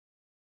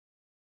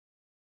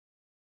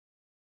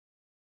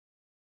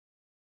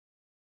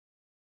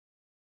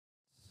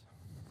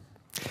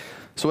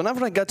So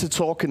whenever I get to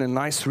talk in a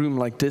nice room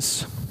like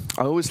this,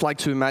 I always like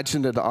to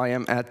imagine that I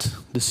am at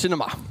the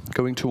cinema,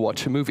 going to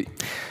watch a movie.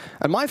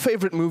 And my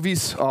favorite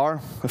movies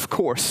are, of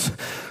course,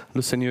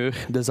 Le Seigneur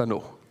des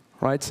Anneaux,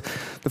 right?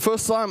 The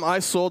first time I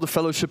saw The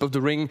Fellowship of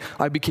the Ring,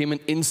 I became an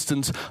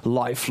instant,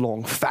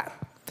 lifelong fan.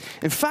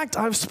 In fact,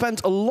 I've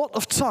spent a lot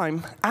of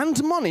time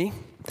and money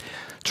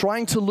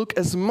trying to look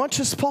as much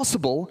as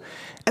possible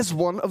as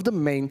one of the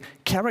main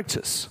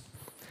characters.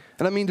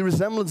 And I mean, the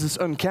resemblance is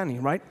uncanny,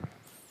 right?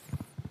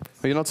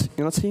 You're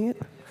not seeing it?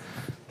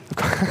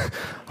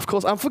 Of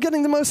course, I'm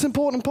forgetting the most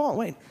important part,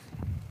 wait.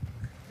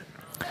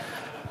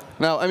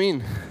 Now, I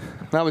mean,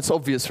 now it's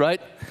obvious, right?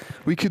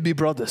 We could be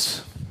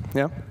brothers,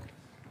 yeah?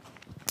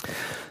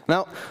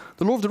 Now,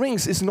 The Lord of the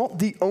Rings is not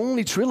the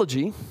only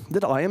trilogy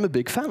that I am a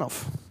big fan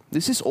of.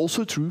 This is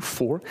also true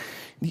for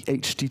the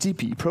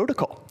HTTP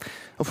protocol,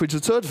 of which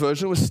the third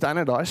version was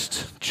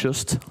standardized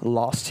just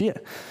last year.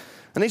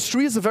 And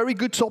H3 is a very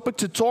good topic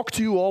to talk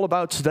to you all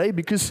about today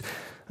because,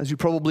 as you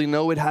probably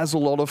know, it has a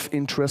lot of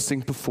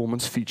interesting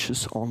performance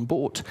features on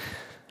board.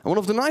 And one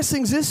of the nice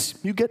things is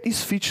you get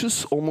these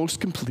features almost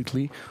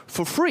completely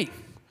for free.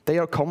 They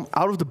are come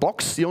out of the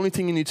box. The only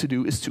thing you need to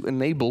do is to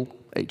enable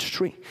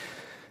H3.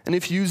 And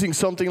if you're using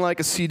something like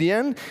a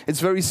CDN, it's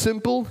very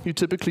simple. You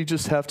typically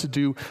just have to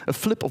do a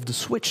flip of the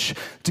switch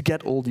to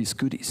get all these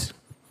goodies.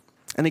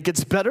 And it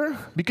gets better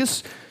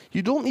because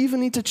you don't even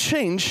need to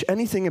change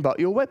anything about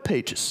your web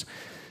pages.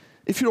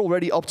 If you're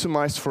already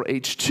optimized for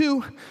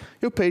H2,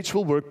 your page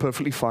will work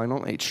perfectly fine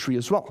on H3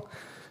 as well.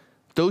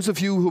 Those of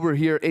you who were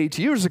here 8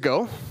 years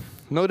ago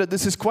know that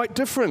this is quite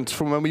different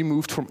from when we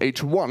moved from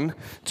H1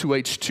 to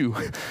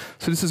H2.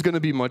 So this is going to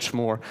be much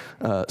more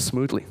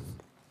smoothly.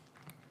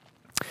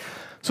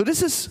 So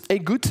this is a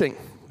good thing.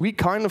 We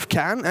kind of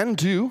can and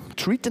do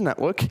treat the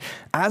network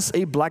as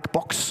a black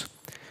box.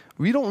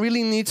 We don't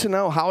really need to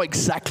know how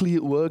exactly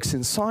it works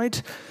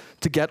inside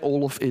to get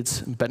all of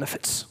its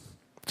benefits.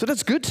 So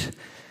that's good.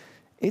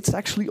 It's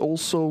actually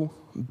also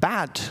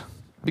bad,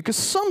 because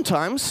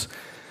sometimes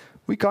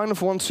we kind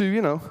of want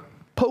to,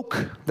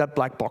 poke that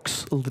black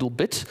box a little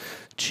bit,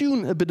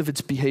 tune a bit of its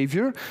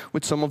behavior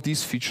with some of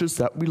these features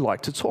that we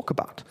like to talk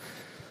about.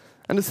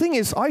 And the thing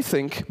is, I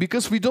think,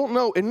 because we don't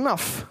know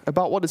enough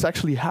about what is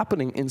actually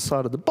happening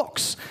inside of the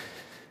box,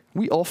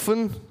 we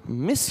often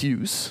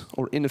misuse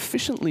or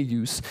inefficiently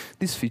use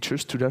these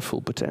features to their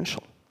full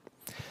potential.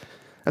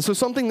 And so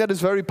something that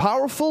is very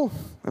powerful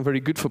and very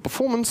good for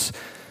performance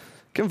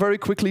can very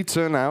quickly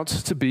turn out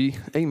to be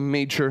a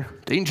major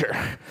danger,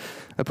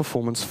 a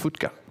performance foot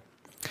gun.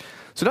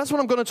 So that's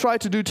what I'm going to try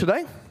to do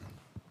today.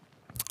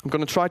 I'm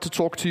going to try to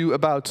talk to you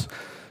about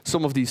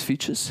some of these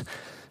features,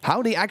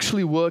 how they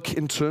actually work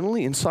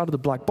internally inside of the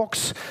black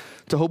box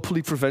to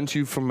hopefully prevent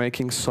you from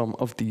making some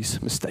of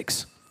these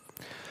mistakes.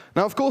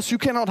 Now, of course, you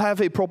cannot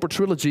have a proper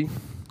trilogy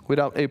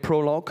without a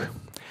prologue.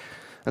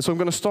 And so I'm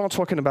going to start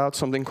talking about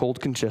something called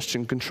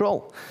congestion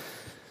control.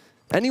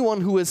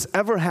 Anyone who has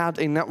ever had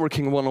a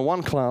networking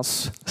 101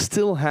 class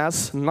still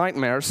has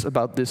nightmares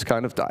about this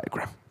kind of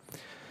diagram.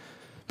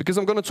 Because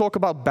I'm going to talk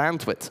about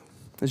bandwidth.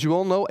 As you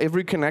all know,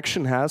 every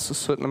connection has a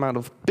certain amount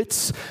of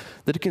bits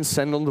that it can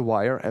send on the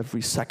wire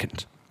every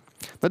second.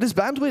 Now, this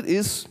bandwidth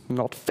is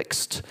not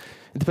fixed.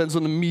 It depends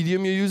on the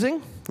medium you're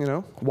using,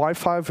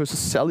 Wi-Fi versus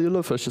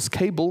cellular versus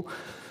cable,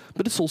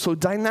 but it's also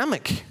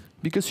dynamic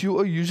because you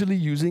are usually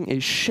using a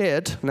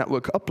shared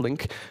network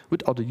uplink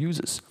with other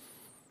users.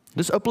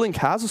 This uplink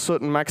has a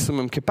certain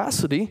maximum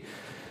capacity,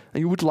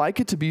 and you would like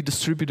it to be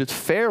distributed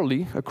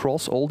fairly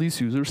across all these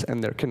users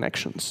and their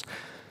connections.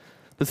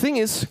 The thing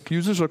is,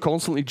 users are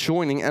constantly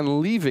joining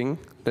and leaving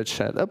that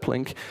shared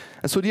uplink,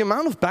 and so the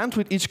amount of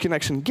bandwidth each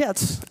connection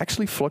gets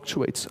actually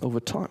fluctuates over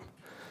time.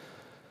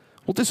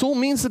 What this all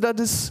means is that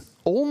it is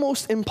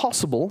almost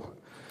impossible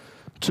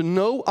to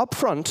know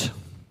upfront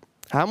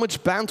how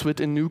much bandwidth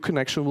a new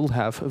connection will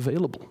have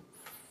available.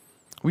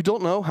 We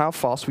don't know how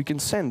fast we can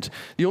send.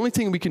 The only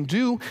thing we can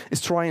do is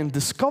try and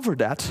discover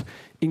that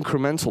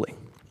incrementally.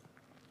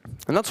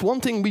 And that's one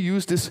thing we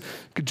use this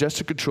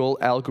congestion control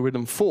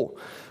algorithm for,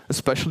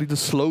 especially the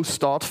slow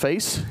start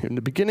phase in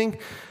the beginning.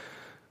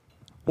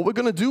 What we're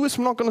going to do is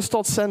we're not going to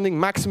start sending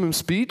maximum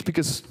speed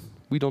because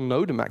we don't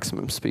know the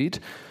maximum speed.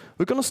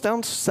 We're going to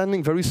start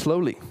sending very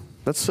slowly.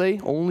 Let's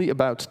say only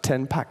about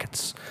 10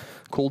 packets,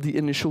 called the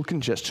initial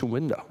congestion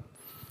window.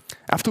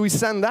 After we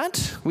send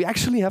that, we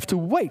actually have to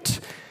wait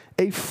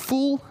a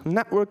full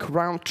network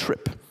round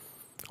trip.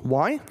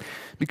 Why?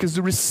 Because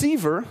the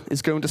receiver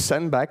is going to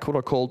send back what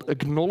are called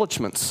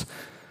acknowledgements,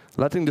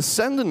 letting the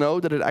sender know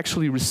that it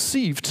actually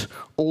received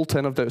all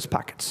 10 of those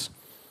packets.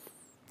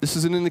 This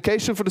is an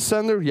indication for the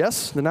sender,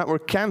 yes, the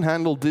network can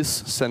handle this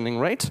sending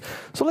rate.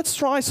 So let's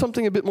try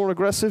something a bit more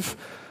aggressive.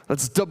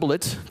 Let's double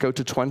it, go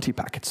to 20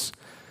 packets.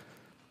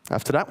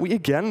 After that, we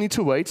again need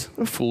to wait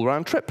a full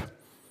round trip.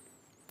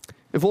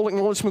 If all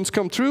acknowledgements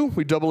come through,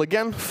 we double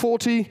again,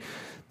 40.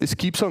 This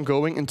keeps on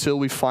going until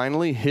we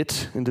finally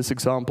hit, in this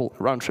example,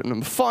 round trip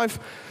number 5,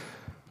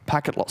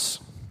 packet loss.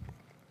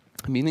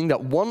 Meaning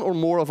that one or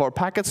more of our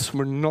packets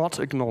were not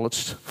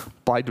acknowledged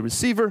by the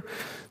receiver.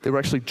 They were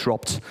actually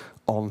dropped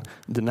on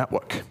the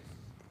network.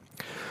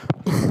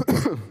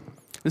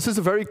 This is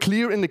a very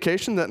clear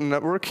indication that the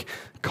network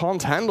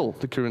can't handle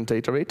the current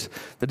data rate,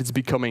 that it's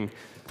becoming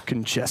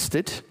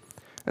congested.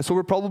 And so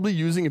we're probably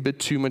using a bit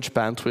too much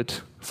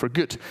bandwidth for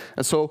good.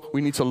 And so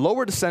we need to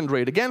lower the send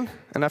rate again,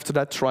 and after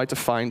that try to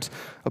find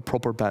a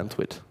proper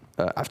bandwidth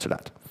after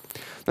that.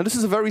 Now this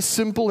is a very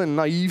simple and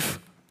naive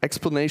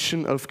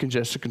explanation of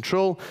congestion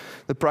control.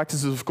 The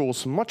practice is of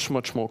course much,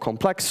 much more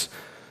complex.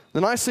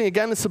 The nice thing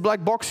again, it's a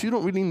black box. You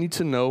don't really need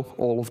to know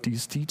all of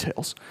these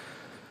details.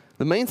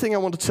 The main thing I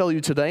want to tell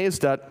you today is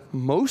that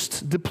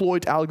most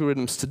deployed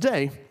algorithms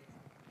today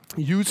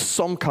use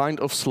some kind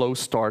of slow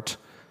start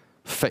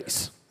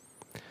phase.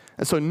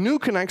 And so new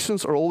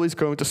connections are always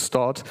going to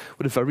start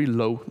with a very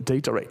low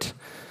data rate.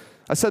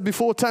 I said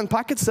before 10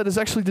 packets, that is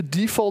actually the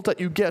default that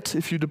you get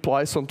if you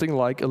deploy something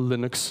like a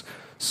Linux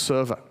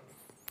server.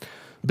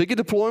 Bigger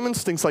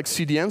deployments, things like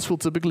CDNs, will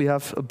typically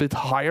have a bit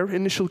higher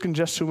initial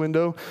congestion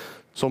window.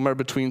 Somewhere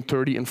between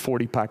 30 and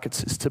 40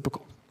 packets is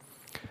typical.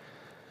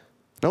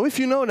 Now, if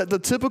you know that the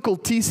typical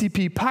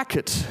TCP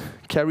packet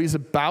carries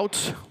about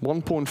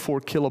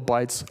 1.4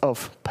 kilobytes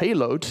of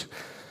payload,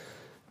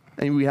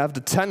 and we have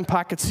the 10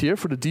 packets here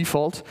for the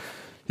default,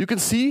 you can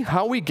see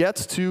how we get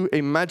to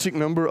a magic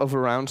number of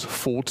around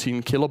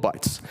 14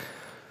 kilobytes.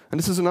 And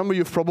this is a number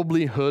you've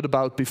probably heard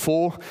about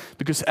before,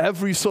 because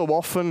every so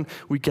often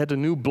we get a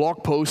new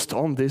blog post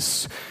on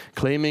this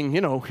claiming,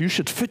 you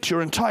should fit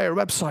your entire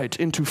website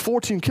into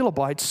 14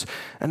 kilobytes,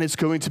 and it's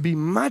going to be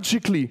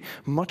magically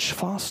much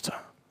faster.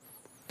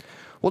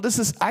 What this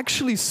is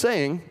actually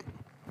saying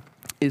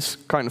is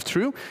kind of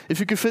true. If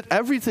you can fit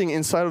everything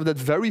inside of that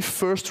very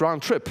first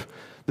round trip,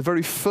 the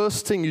very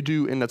first thing you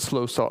do in that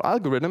slow start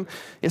algorithm,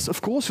 yes,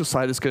 of course your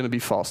site is going to be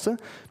faster,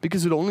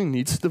 because it only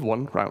needs the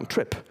one round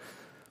trip.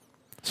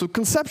 So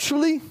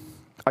conceptually,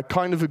 I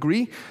kind of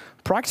agree.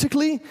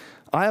 Practically,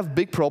 I have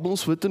big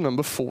problems with the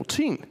number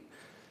 14.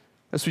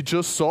 As we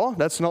just saw,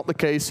 that's not the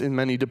case in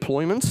many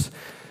deployments,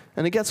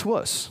 and it gets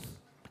worse.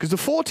 Because the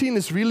 14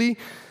 is really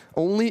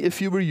only if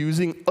you were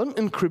using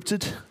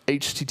unencrypted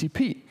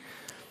HTTP.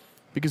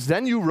 Because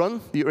then you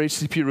run your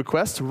HTTP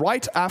request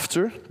right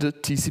after the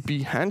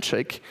TCP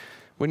handshake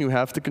when you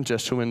have the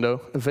congestion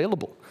window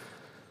available.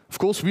 Of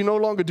course, we no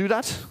longer do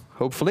that,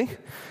 hopefully.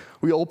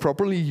 We all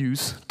properly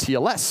use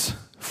TLS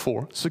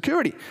for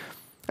security.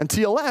 And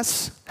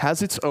TLS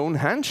has its own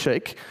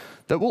handshake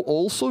that will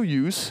also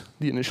use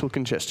the initial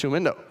congestion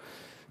window.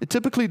 It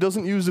typically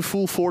doesn't use the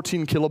full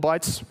 14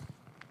 kilobytes.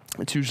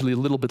 It's usually a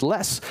little bit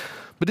less.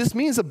 But this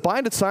means that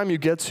by the time you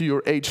get to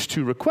your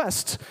H2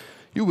 request,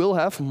 you will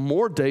have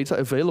more data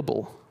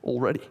available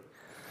already.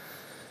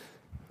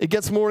 It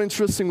gets more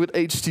interesting with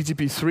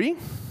HTTP 3.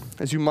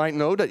 As you might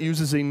know, that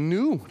uses a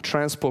new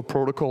transport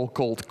protocol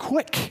called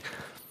QUIC.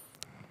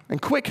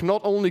 And QUIC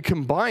not only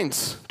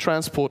combines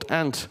transport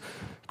and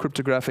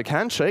cryptographic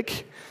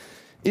handshake,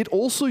 it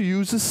also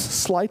uses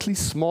slightly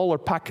smaller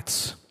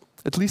packets,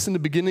 at least in the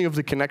beginning of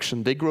the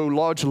connection. They grow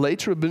large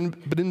later,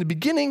 but in the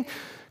beginning,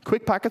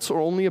 QUIC packets are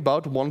only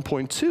about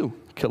 1.2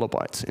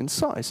 kilobytes in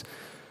size.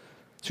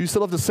 So you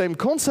still have the same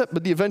concept,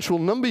 but the eventual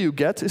number you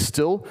get is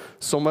still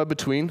somewhere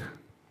between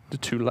the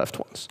two left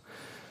ones.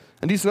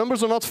 And these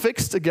numbers are not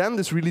fixed. Again,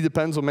 this really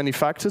depends on many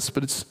factors,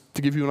 but it's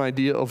to give you an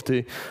idea of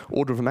the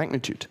order of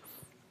magnitude.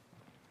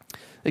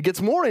 It gets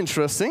more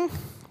interesting,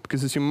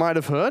 because as you might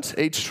have heard,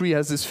 H3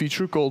 has this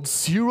feature called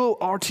zero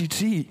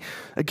RTT.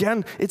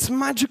 Again, it's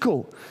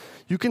magical.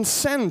 You can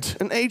send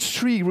an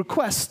H3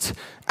 request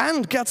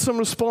and get some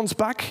response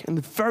back in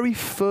the very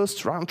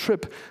first round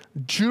trip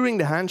during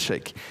the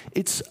handshake.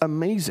 It's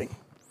amazing.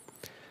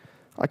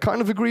 I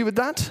kind of agree with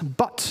that,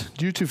 but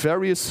due to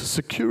various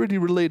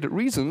security-related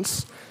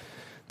reasons,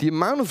 the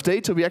amount of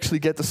data we actually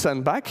get to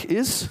send back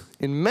is,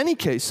 in many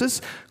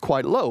cases,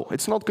 quite low.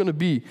 It's not going to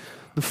be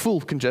the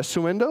full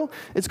congestion window.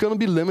 It's going to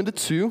be limited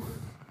to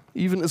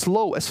even as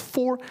low as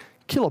 4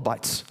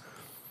 kilobytes.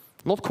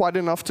 Not quite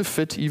enough to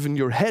fit even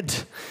your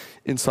head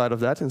inside of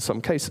that in some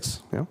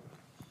cases. Yeah?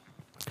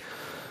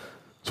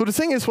 So the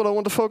thing is, what I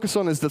want to focus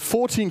on is that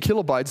 14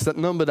 kilobytes, that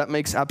number that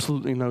makes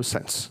absolutely no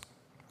sense.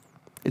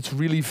 It's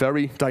really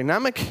very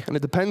dynamic, and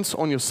it depends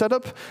on your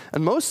setup.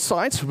 And most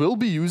sites will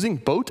be using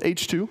both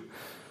H2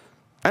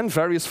 and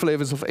various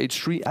flavors of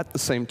H3 at the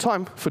same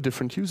time for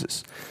different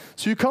uses.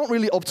 So you can't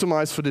really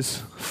optimize for this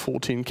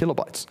 14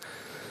 kilobytes.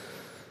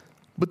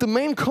 But the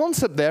main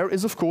concept there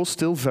is, of course,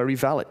 still very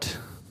valid.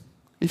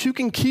 If you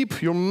can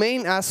keep your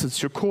main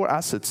assets, your core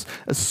assets,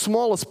 as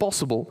small as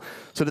possible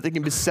so that they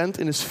can be sent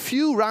in as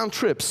few round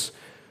trips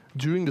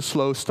during the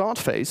slow start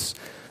phase,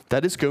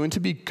 that is going to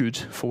be good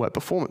for web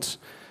performance.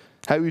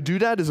 How you do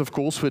that is, of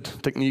course,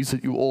 with techniques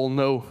that you all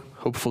know,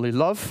 hopefully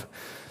love.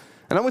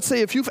 And I would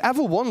say, if you've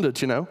ever wondered,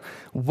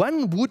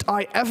 when would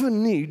I ever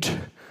need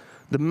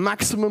the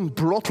maximum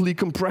Brotli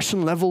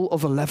compression level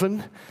of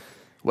 11?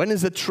 When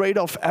is the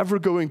trade-off ever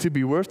going to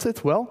be worth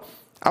it? Well,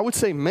 I would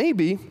say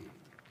maybe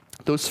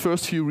those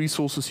first few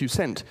resources you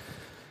send.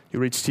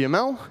 Your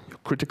HTML, your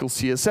critical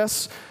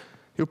CSS,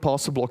 your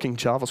parser blocking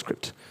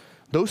JavaScript.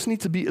 Those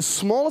need to be as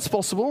small as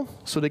possible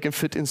so they can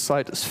fit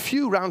inside as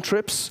few round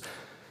trips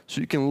so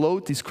you can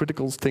load these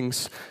critical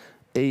things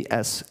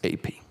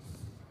ASAP.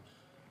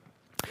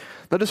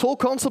 Now this whole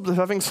concept of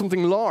having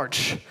something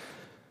large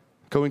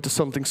going to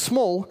something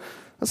small,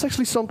 that's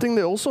actually something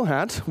they also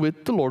had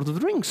with The Lord of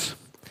the Rings.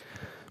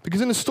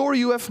 Because in the story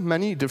you have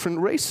many different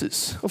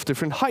races of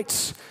different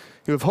heights.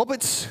 You have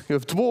hobbits, you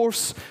have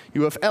dwarves,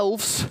 you have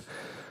elves,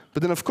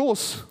 but then of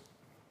course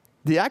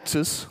the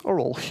actors are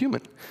all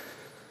human.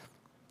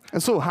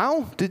 And so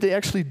how did they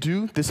actually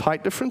do this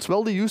height difference?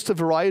 Well, they used a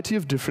variety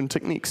of different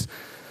techniques.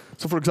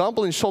 So for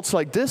example, in shots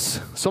like this,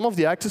 some of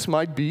the actors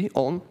might be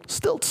on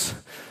stilts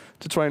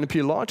to try and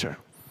appear larger.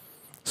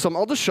 Some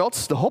other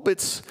shots, the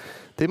hobbits,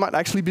 they might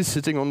actually be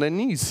sitting on their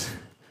knees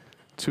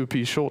to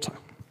appear shorter.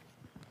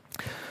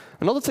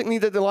 Another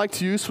technique that they liked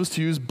to use was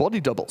to use body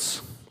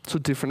doubles, so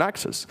different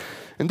actors.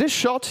 In this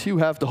shot, you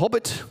have the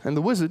hobbit and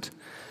the wizard.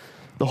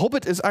 The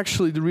hobbit is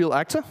actually the real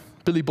actor,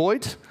 Billy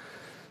Boyd,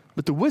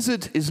 but the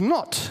wizard is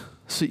not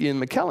Sir Ian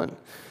McKellen.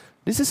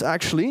 This is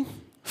actually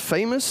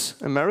famous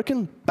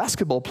American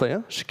basketball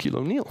player Shaquille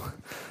O'Neal,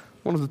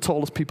 one of the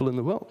tallest people in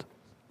the world.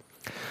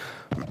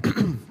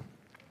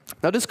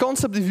 Now this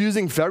concept of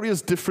using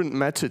various different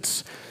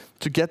methods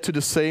to get to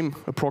the same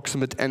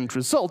approximate end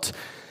result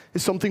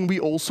is something we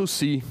also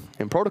see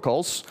in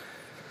protocols,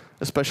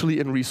 especially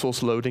in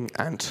resource loading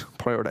and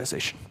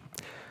prioritization.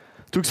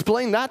 To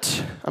explain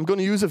that, I'm going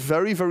to use a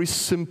very, very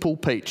simple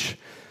page.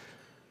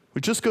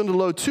 We're just going to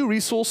load 2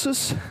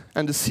 resources,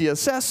 and the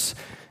CSS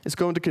is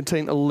going to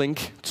contain a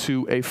link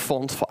to a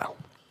font file.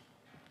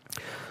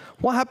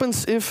 What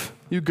happens if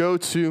you go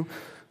to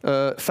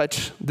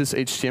fetch this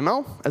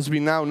HTML? As we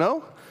now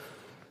know,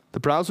 the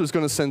browser is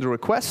going to send a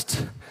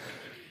request,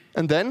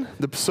 and then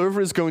the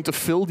server is going to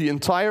fill the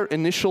entire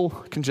initial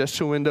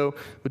congestion window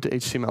with the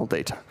HTML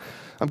data.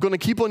 I'm going to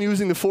keep on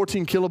using the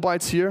 14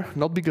 kilobytes here,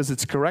 not because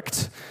it's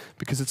correct,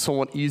 because it's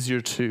somewhat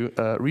easier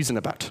to reason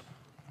about.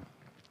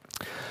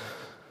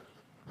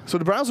 So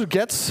the browser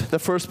gets the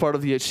first part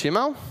of the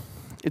HTML.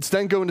 It's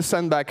then going to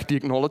send back the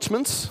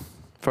acknowledgements,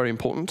 very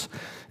important.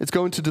 It's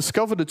going to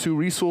discover the 2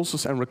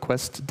 resources and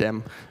request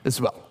them as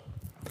well.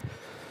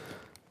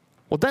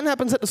 What then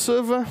happens at the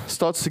server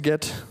starts to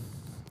get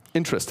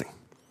interesting.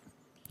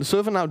 The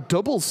server now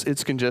doubles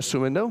its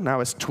congestion window, now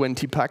has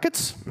 20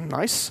 packets,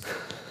 nice.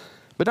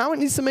 But now it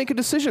needs to make a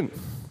decision.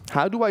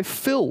 How do I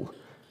fill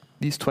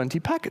these 20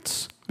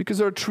 packets? Because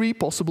there are 3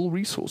 possible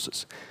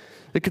resources.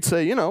 It could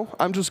say, you know,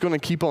 I'm just going to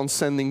keep on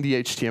sending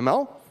the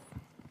HTML.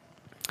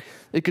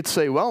 It could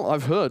say, well,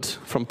 I've heard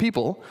from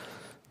people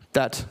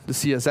that the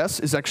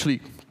CSS is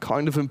actually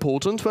kind of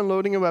important when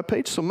loading a web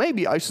page, so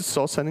maybe I should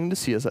start sending the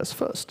CSS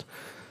first.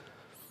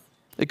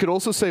 It could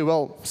also say,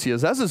 well,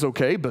 CSS is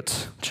okay,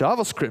 but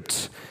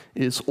JavaScript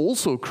is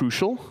also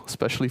crucial,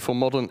 especially for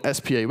modern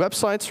SPA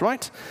websites,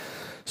 right?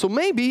 So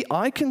maybe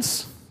I can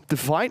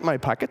divide my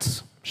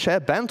packets, share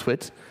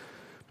bandwidth,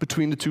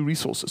 between the 2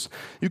 resources.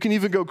 You can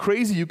even go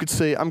crazy. You could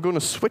say, I'm going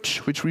to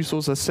switch which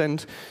resource I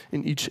send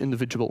in each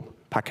individual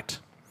packet.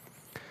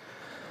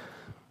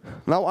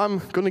 Now I'm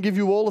going to give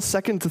you all a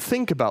second to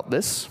think about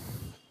this.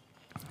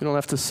 You don't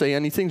have to say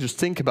anything, just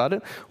think about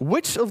it.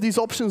 Which of these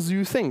options do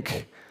you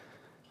think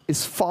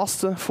is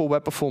faster for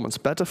web performance,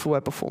 better for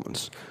web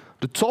performance?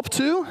 The top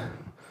 2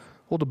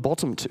 or the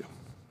bottom 2?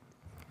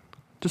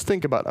 Just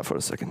think about that for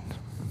a second.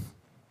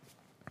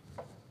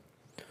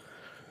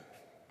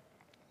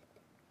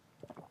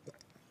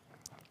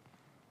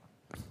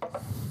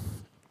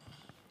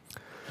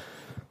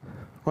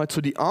 Right,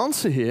 so the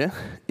answer here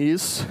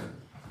is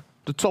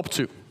the top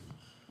 2.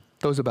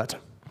 Those are better.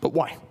 But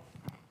why?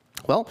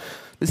 Well,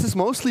 this is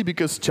mostly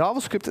because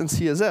JavaScript and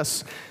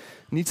CSS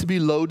need to be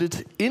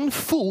loaded in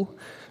full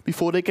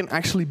before they can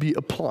actually be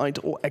applied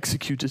or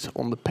executed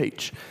on the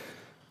page.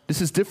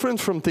 This is different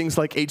from things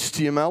like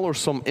HTML or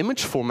some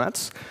image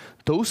formats.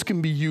 Those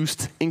can be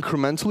used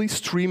incrementally,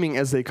 streaming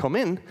as they come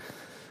in.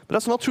 But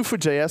that's not true for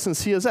JS and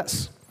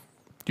CSS.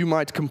 You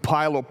might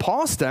compile or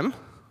parse them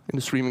in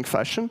a streaming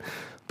fashion,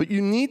 but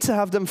you need to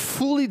have them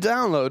fully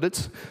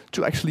downloaded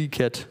to actually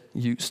get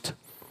used.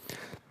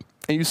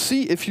 And you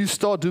see, if you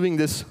start doing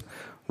this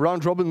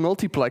round-robin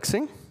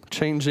multiplexing,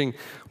 changing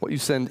what you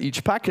send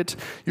each packet,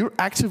 you're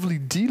actively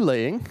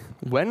delaying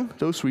when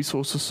those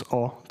resources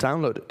are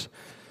downloaded.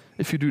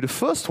 If you do the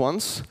first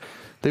ones,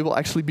 they will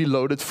actually be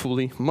loaded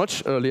fully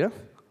much earlier,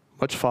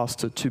 much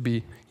faster to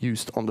be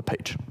used on the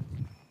page.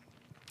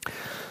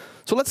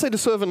 So let's say the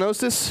server knows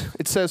this.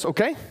 It says,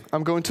 OK,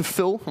 I'm going to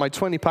fill my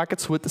 20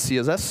 packets with the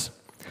CSS.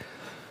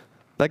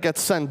 That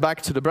gets sent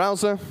back to the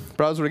browser.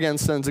 Browser again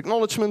sends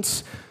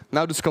acknowledgements,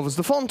 now discovers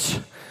the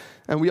font,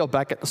 and we are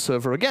back at the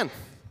server again.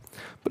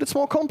 But it's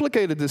more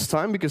complicated this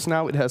time because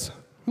now it has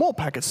more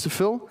packets to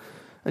fill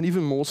and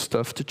even more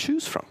stuff to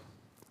choose from.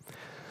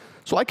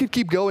 So I could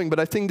keep going, but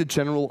I think the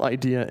general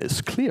idea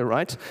is clear,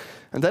 right?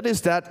 And that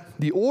is that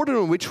the order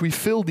in which we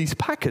fill these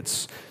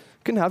packets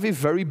can have a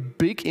very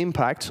big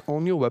impact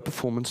on your web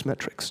performance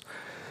metrics.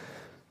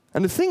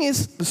 And the thing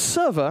is, the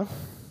server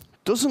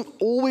doesn't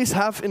always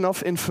have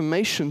enough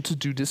information to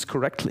do this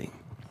correctly.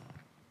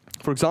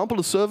 For example,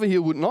 the server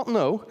here would not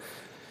know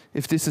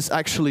if this is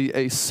actually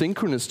a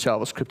synchronous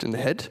JavaScript in the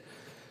head,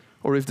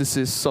 or if this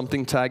is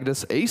something tagged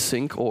as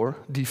async or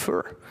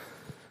defer.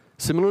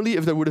 Similarly,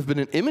 if there would have been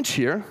an image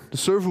here, the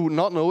server would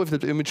not know if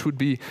that image would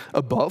be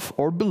above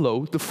or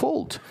below the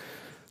fold.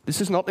 This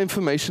is not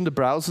information the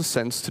browser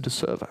sends to the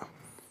server.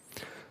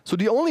 So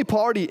the only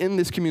party in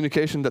this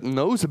communication that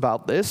knows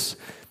about this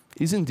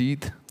is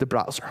indeed the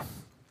browser.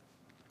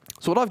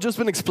 So what I've just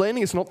been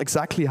explaining is not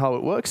exactly how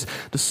it works.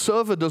 The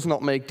server does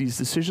not make these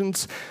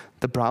decisions,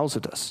 the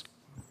browser does.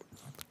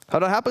 How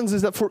that happens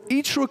is that for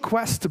each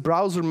request the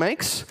browser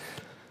makes,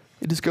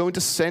 it is going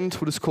to send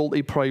what is called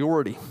a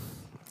priority,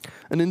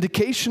 an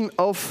indication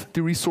of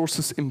the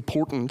resource's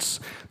importance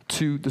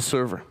to the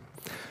server.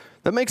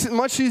 That makes it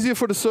much easier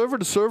for the server.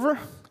 The server,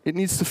 it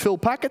needs to fill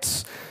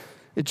packets.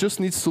 It just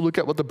needs to look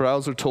at what the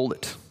browser told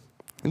it.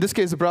 In this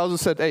case, the browser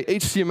said, hey,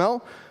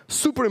 HTML,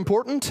 super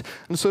important.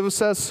 And the server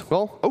says,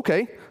 well,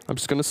 OK, I'm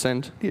just going to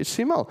send the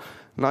HTML.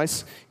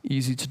 Nice,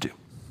 easy to do.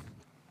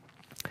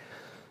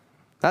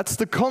 That's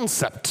the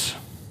concept.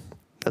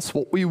 That's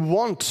what we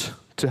want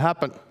to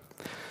happen.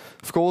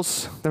 Of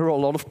course, there are a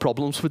lot of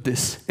problems with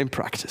this in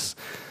practice,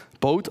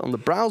 both on the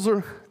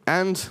browser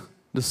and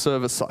the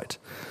server side.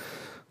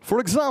 For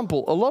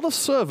example, a lot of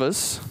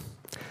servers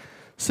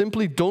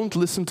simply don't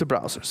listen to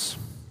browsers.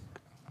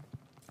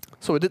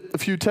 So I did a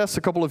few tests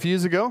a couple of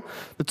years ago.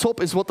 The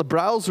top is what the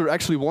browser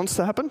actually wants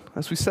to happen.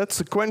 As we said,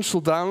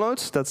 sequential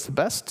downloads, that's the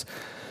best.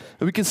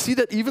 And we can see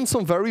that even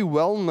some very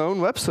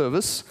well-known web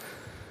servers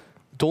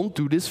don't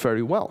do this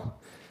very well.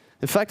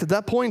 In fact, at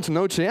that point,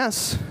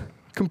 Node.js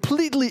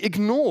completely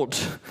ignored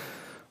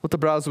what the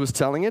browser was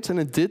telling it, and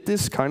it did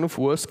this kind of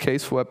worst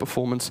case for web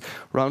performance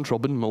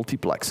round-robin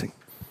multiplexing.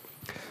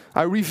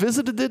 I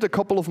revisited it a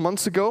couple of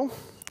months ago,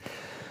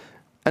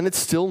 and it's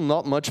still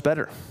not much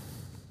better.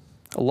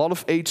 A lot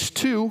of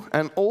H2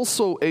 and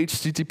also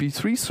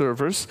HTTP3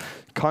 servers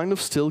kind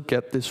of still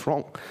get this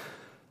wrong.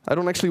 I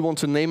don't actually want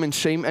to name and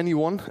shame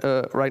anyone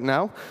right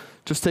now.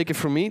 Just take it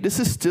from me. This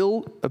is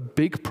still a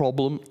big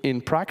problem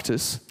in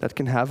practice that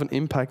can have an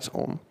impact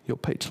on your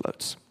page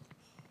loads.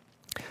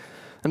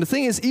 And the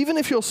thing is, even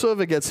if your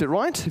server gets it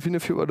right, even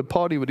if you're at a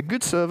party with a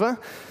good server,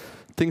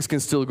 things can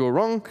still go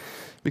wrong,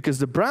 because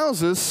the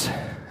browsers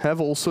have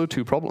also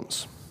two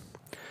problems.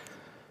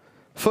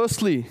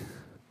 Firstly,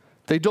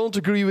 they don't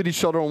agree with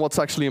each other on what's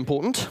actually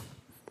important.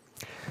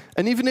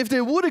 And even if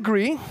they would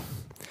agree,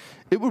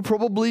 it would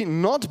probably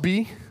not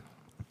be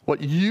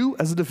what you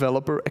as a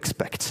developer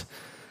expect.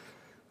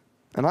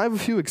 And I have a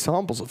few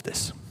examples of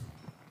this.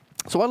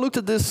 So I looked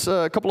at this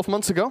a couple of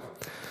months ago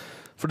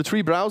for the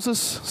three browsers,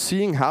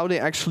 seeing how they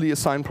actually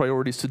assign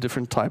priorities to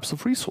different types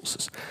of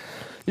resources.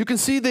 You can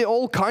see they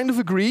all kind of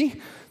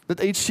agree that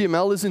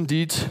HTML is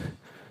indeed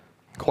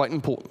quite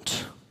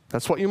important.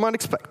 That's what you might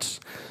expect.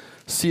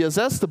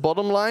 CSS, the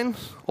bottom line,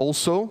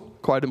 also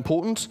quite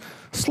important.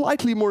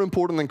 Slightly more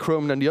important than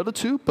Chrome than the other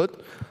two,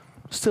 but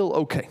still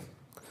OK.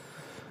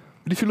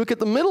 But if you look at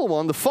the middle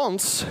one, the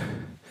fonts,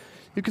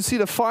 you can see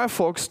that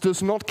Firefox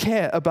does not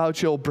care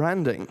about your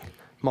branding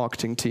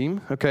marketing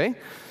team, OK?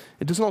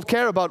 It does not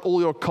care about all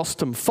your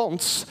custom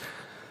fonts,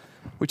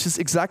 which is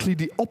exactly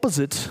the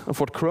opposite of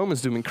what Chrome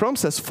is doing. Chrome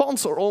says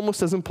fonts are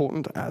almost as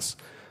important as,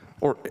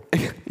 or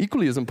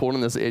equally as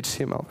important as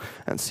HTML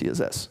and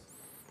CSS.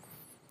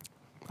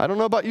 I don't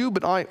know about you,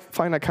 but I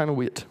find that kind of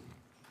weird.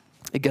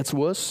 It gets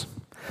worse.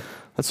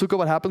 Let's look at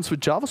what happens with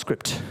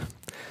JavaScript.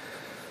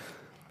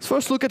 Let's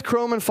first look at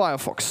Chrome and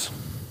Firefox.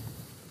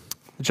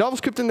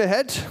 JavaScript in the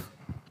head,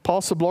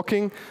 parser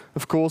blocking,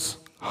 of course,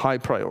 high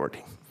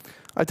priority.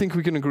 I think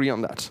we can agree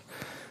on that.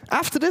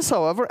 After this,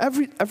 however,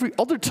 every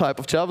other type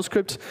of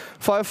JavaScript,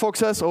 Firefox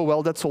says, oh,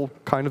 well, that's all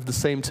kind of the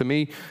same to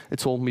me.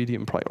 It's all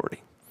medium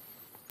priority.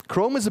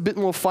 Chrome is a bit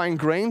more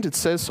fine-grained. It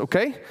says,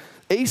 OK,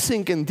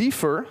 async and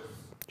defer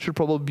should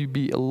probably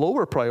be a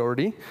lower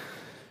priority,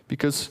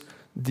 because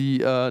the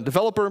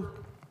developer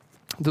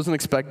doesn't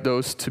expect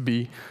those to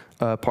be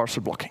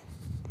parser blocking.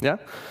 Yeah?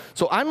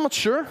 So I'm not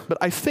sure, but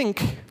I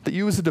think that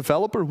you as a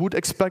developer would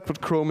expect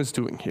what Chrome is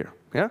doing here.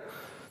 Yeah?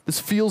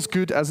 This feels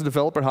good as a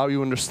developer, how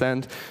you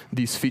understand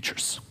these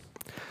features.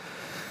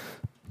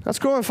 That's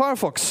Chrome and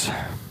Firefox.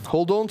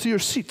 Hold on to your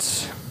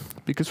seats,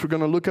 because we're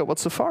going to look at what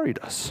Safari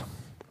does.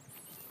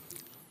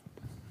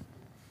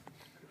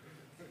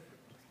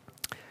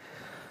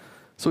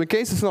 So in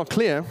case it's not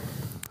clear,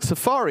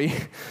 Safari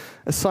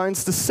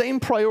assigns the same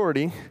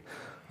priority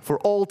for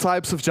all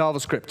types of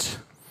JavaScript.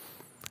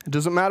 It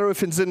doesn't matter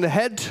if it's in the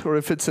head or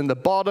if it's in the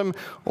bottom,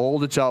 all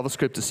the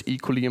JavaScript is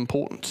equally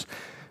important,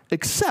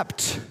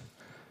 except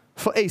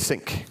for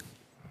async.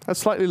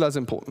 That's slightly less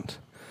important.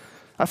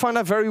 I find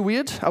that very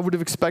weird. I would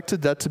have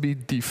expected that to be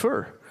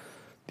defer.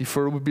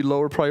 Defer would be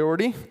lower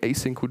priority.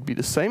 Async would be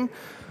the same.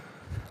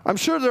 I'm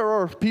sure there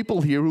are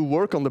people here who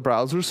work on the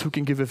browsers who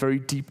can give a very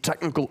deep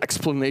technical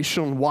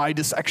explanation on why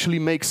this actually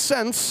makes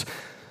sense.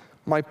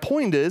 My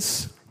point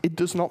is, it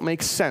does not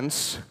make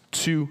sense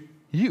to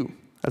you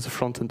as a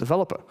front-end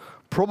developer.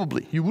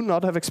 Probably, you would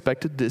not have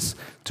expected this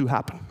to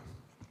happen.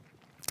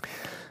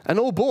 And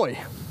oh boy,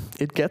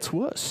 it gets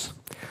worse.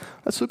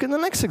 Let's look at the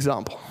next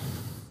example.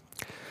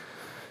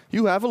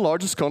 You have a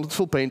largest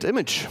contentful paint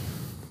image.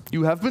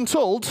 You have been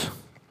told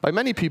by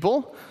many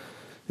people,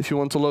 if you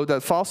want to load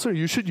that faster,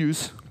 you should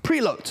use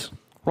preload,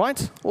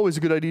 right? Always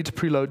a good idea to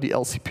preload the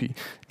LCP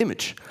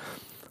image.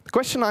 The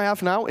question I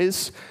have now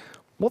is,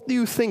 what do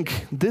you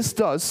think this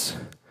does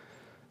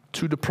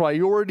to the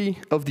priority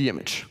of the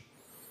image?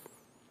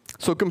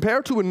 So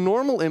compared to a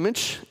normal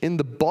image in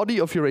the body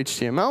of your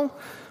HTML,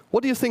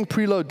 what do you think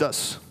preload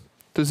does?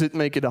 Does it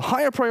make it a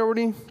higher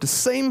priority, the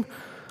same,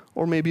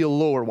 or maybe a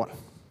lower one?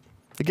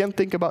 Again,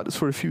 think about this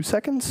for a few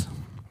seconds.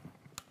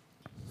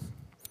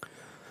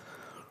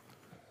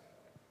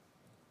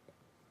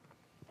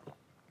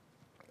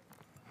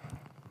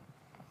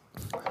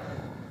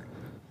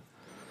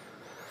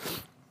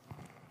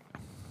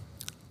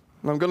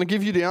 And I'm going to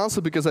give you the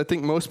answer because I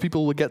think most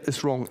people will get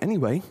this wrong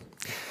anyway.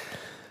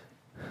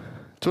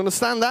 To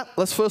understand that,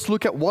 let's first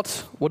look at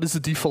what is the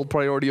default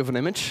priority of an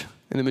image.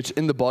 An image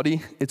in the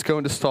body, it's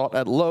going to start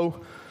at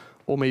low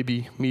or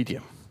maybe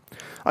medium.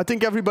 I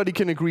think everybody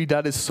can agree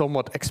that is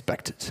somewhat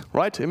expected,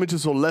 right?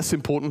 Images are less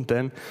important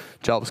than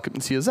JavaScript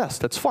and CSS.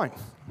 That's fine.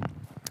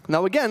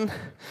 Now again,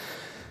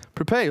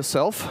 prepare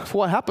yourself for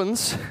what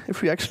happens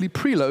if we actually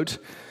preload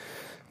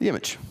the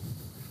image.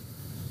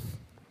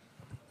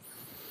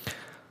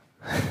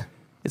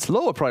 It's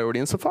lower priority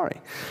in Safari.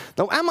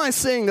 Now, am I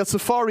saying that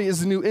Safari is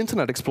the new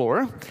Internet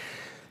Explorer?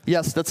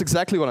 Yes, that's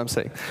exactly what I'm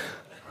saying.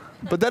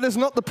 But that is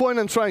not the point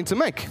I'm trying to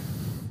make.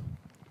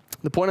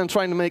 The point I'm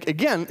trying to make,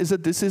 again, is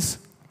that this is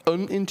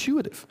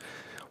unintuitive.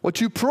 What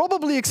you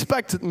probably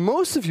expected,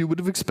 most of you would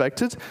have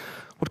expected,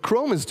 what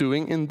Chrome is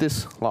doing in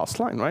this last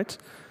line, right?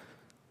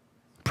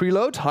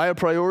 Preload, higher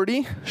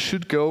priority,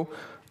 should go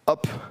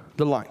up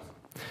the line.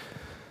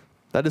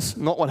 That is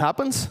not what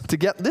happens. To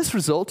get this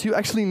result, you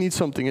actually need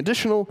something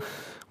additional,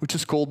 which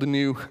is called the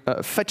new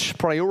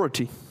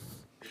fetchpriority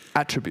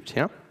attribute.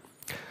 Yeah?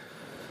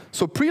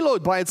 So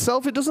preload by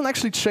itself, it doesn't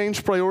actually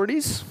change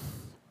priorities,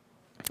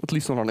 at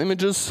least not on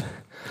images.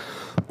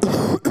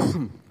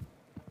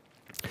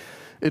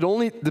 It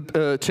only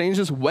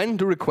changes when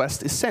the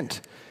request is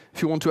sent.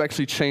 If you want to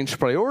actually change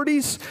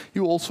priorities,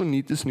 you also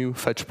need this new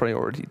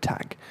fetchpriority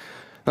tag.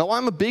 Now,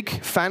 I'm a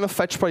big fan of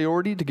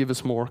fetchpriority to give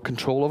us more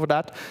control over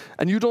that.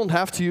 And you don't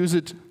have to use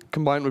it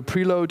combined with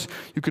preload.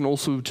 You can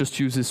also just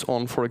use this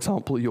on, for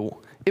example, your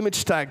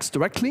image tags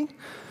directly.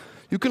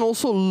 You can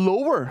also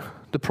lower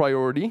the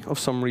priority of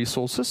some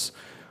resources.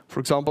 For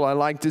example, I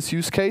like this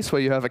use case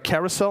where you have a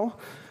carousel,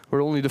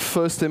 where only the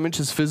first image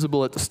is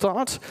visible at the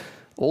start.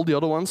 All the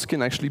other ones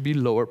can actually be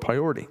lower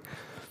priority.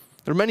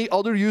 There are many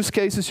other use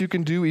cases you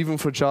can do, even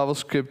for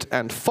JavaScript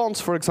and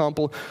fonts, for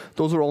example.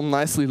 Those are all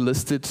nicely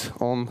listed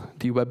on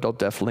the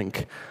web.dev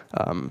link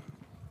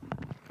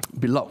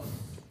below.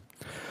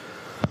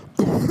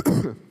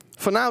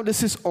 For now,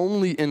 this is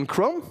only in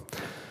Chrome,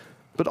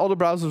 but other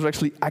browsers are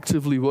actually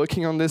actively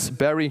working on this.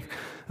 Barry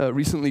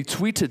recently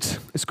tweeted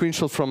a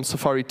screenshot from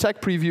Safari Tech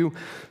Preview,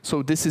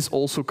 so this is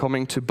also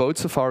coming to both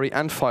Safari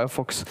and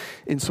Firefox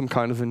in some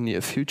kind of a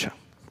near future.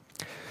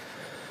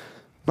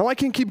 Now I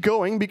can keep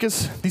going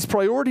because these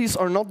priorities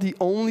are not the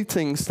only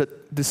things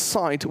that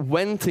decide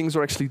when things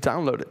are actually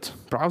downloaded.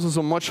 Browsers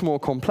are much more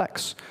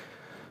complex.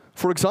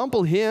 For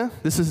example, here,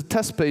 this is a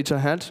test page I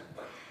had.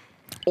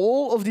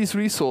 All of these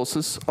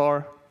resources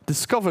are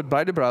discovered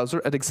by the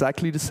browser at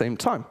exactly the same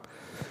time.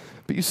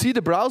 But you see,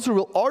 the browser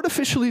will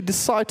artificially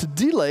decide to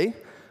delay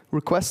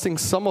requesting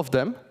some of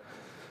them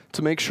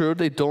to make sure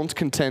they don't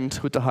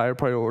contend with the higher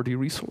priority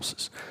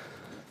resources.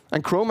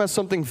 And Chrome has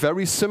something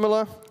very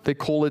similar. They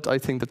call it, I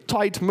think, the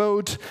tight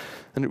mode.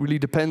 And it really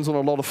depends on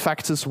a lot of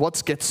factors,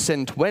 what gets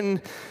sent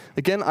when.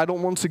 Again, I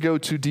don't want to go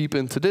too deep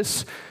into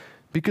this,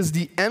 because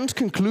the end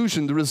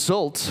conclusion, the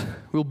result,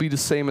 will be the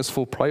same as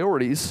for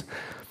priorities.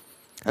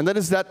 And that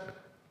is that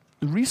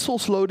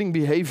resource loading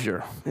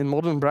behavior in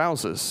modern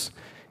browsers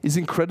is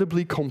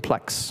incredibly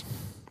complex.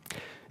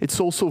 It's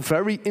also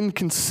very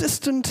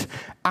inconsistent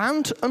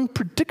and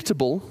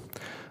unpredictable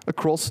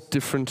across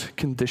different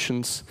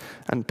conditions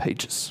and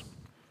pages.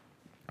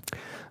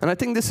 And I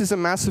think this is a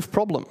massive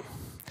problem,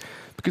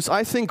 because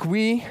I think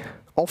we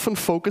often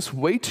focus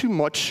way too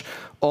much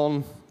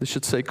on, I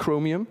should say,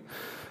 Chromium,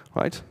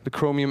 right? The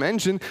Chromium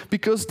engine,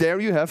 because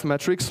there you have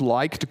metrics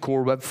like the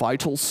core web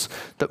vitals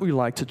that we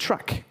like to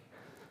track.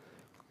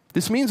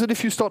 This means that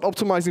if you start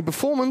optimizing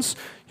performance,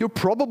 you're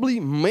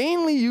probably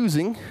mainly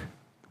using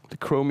the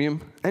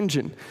Chromium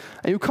engine.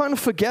 And you're kind of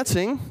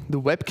forgetting the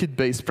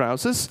WebKit-based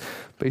browsers,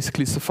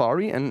 basically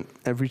Safari and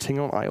everything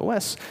on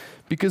iOS,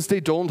 because they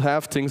don't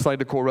have things like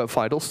the core web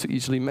vitals to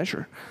easily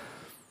measure.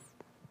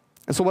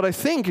 And so what I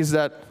think is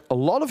that a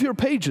lot of your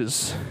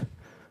pages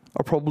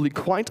are probably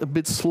quite a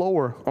bit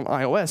slower on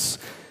iOS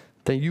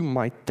than you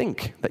might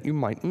think, that you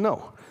might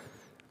know.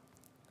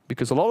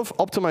 Because a lot of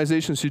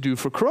optimizations you do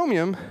for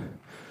Chromium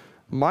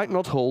might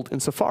not hold in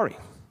Safari,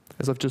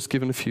 as I've just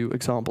given a few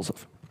examples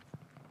of.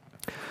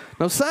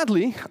 Now,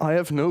 sadly, I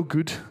have no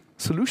good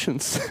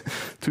solutions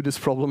to this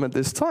problem at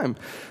this time.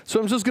 So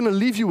I'm just going to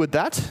leave you with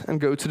that and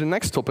go to the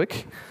next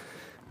topic,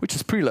 which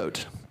is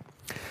preload.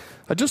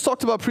 I just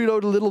talked about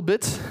preload a little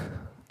bit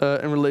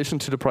in relation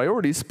to the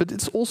priorities, but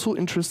it's also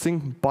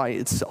interesting by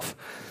itself.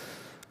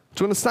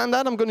 To understand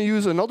that, I'm going to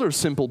use another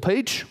simple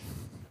page.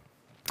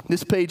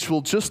 This page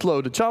will just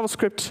load a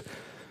JavaScript.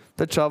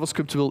 That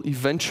JavaScript will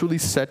eventually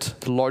set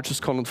the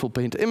largest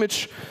contentful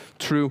image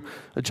through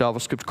a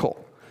JavaScript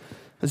call.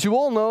 As you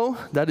all know,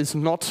 that is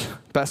not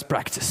best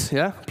practice.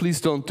 Yeah?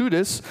 Please don't do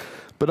this.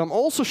 But I'm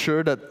also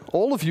sure that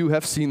all of you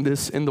have seen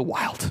this in the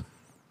wild.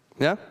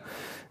 Yeah?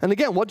 And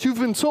again, what you've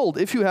been told,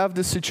 if you have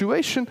this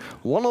situation,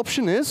 one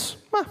option is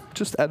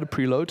just add a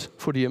preload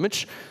for the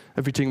image.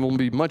 Everything will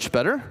be much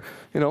better.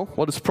 You know,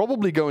 what is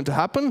probably going to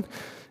happen,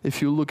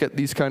 if you look at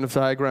these kind of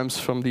diagrams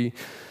from the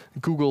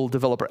Google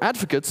developer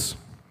advocates,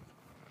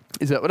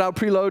 is that without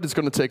preload, it's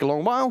going to take a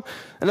long while.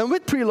 And then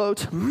with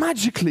preload,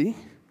 magically,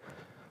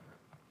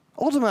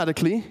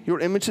 automatically, your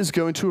image is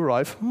going to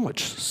arrive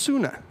much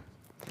sooner.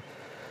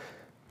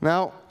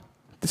 Now,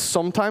 this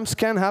sometimes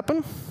can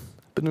happen,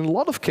 but in a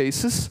lot of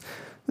cases,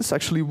 this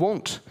actually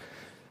won't.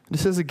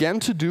 This has again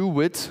to do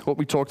with what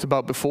we talked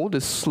about before,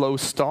 this slow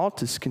start,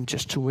 this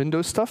congestion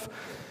window stuff.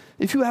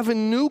 If you have a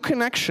new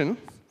connection,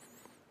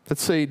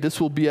 let's say this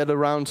will be at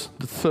around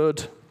the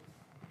third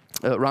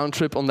round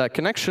trip on that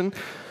connection.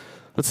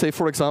 Let's say,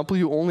 for example,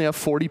 you only have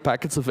 40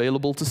 packets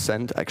available to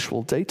send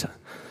actual data.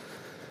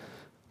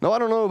 Now, I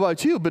don't know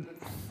about you, but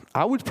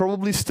I would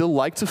probably still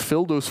like to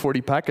fill those 40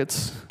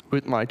 packets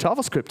with my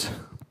JavaScript.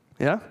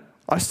 Yeah?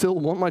 I still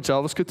want my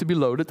JavaScript to be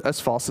loaded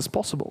as fast as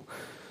possible.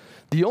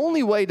 The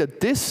only way that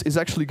this is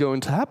actually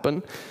going to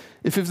happen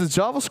if the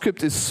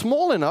JavaScript is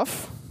small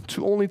enough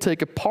to only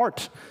take a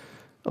part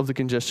of the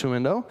congestion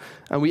window,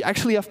 and we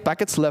actually have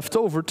packets left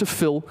over to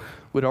fill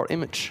with our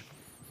image.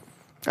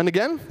 And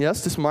again,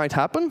 yes, this might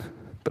happen,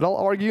 but I'll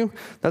argue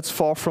that's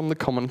far from the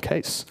common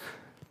case.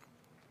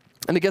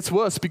 And it gets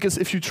worse, because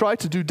if you try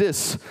to do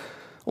this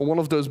on one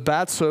of those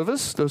bad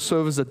servers, those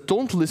servers that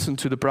don't listen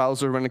to the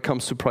browser when it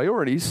comes to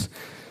priorities,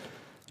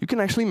 you can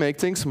actually make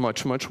things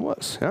much, much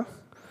worse. Yeah?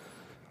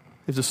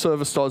 If the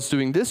server starts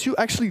doing this, you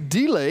actually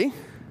delay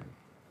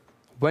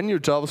when your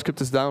JavaScript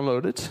is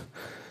downloaded,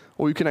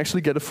 or you can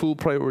actually get a full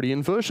priority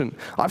inversion.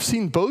 I've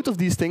seen both of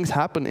these things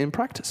happen in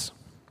practice.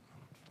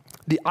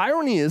 The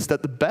irony is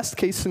that the best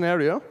case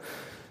scenario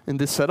in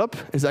this setup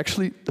is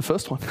actually the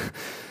first one,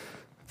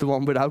 the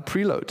one without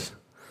preload.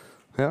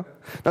 Yeah?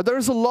 Now, there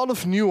is a lot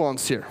of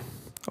nuance here.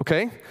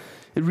 Okay?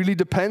 It really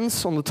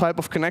depends on the type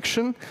of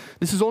connection.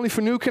 This is only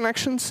for new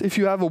connections. If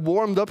you have a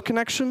warmed-up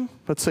connection,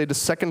 let's say the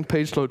second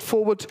page load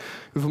forward,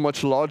 with a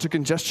much larger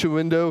congestion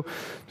window,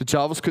 the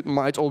JavaScript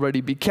might already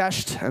be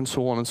cached, and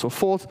so on and so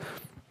forth.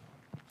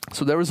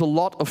 So there is a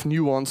lot of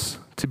nuance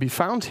to be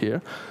found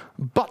here.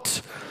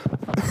 But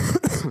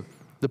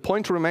the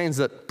point remains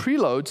that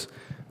preload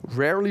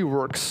rarely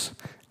works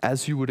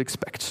as you would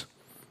expect.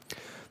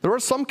 There are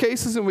some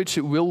cases in which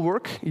it will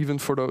work, even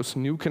for those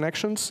new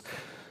connections.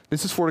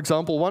 This is, for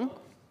example, one.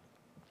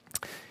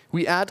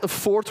 We add a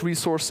fourth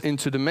resource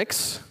into the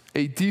mix,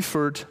 a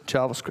deferred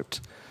JavaScript.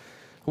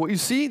 What you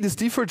see, this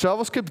deferred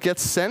JavaScript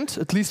gets sent,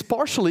 at least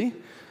partially,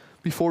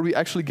 before we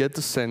actually get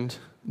to send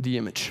the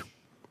image.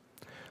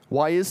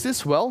 Why is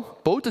this? Well,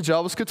 both the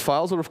JavaScript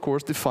files are, of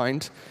course,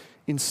 defined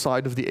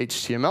inside of the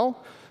HTML.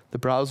 The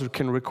browser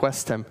can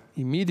request them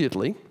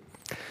immediately.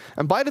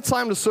 And by the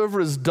time the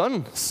server is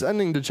done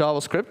sending the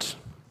JavaScript,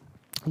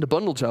 the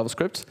bundled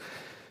JavaScript,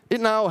 it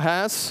now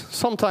has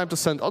some time to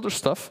send other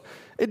stuff.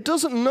 It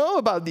doesn't know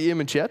about the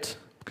image yet,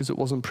 because it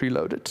wasn't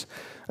preloaded.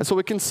 And so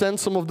it can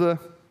send some of the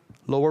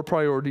lower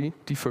priority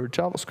deferred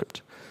JavaScript.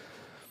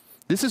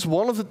 This is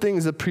one of the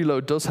things that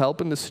preload does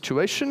help in this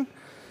situation,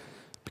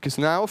 because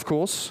now, of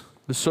course,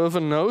 the server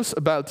knows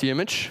about the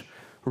image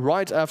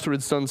right after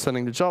it's done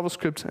sending the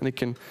JavaScript, and it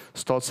can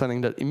start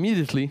sending that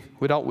immediately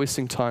without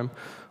wasting time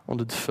on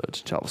the deferred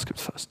JavaScript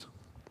first.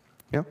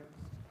 Yeah?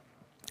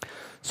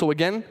 So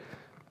again,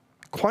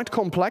 quite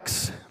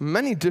complex,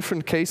 many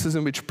different cases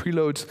in which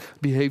preload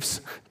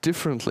behaves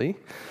differently.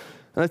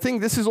 And I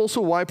think this is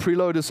also why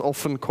preload is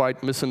often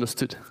quite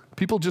misunderstood.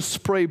 People just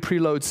spray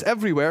preloads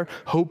everywhere,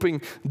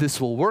 hoping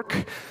this will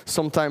work,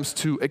 sometimes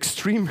to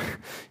extreme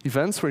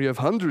events where you have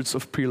hundreds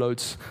of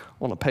preloads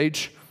on a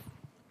page.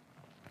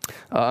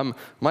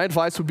 My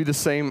advice would be the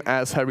same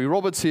as Harry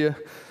Roberts here.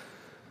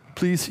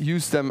 Please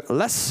use them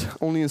less,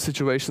 only in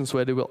situations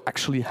where they will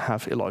actually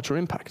have a larger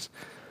impact.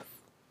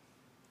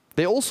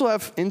 They also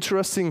have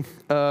interesting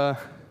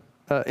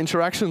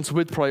interactions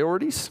with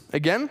priorities.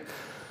 Again,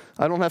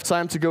 I don't have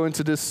time to go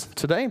into this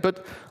today,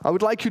 but I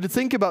would like you to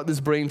think about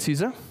this brain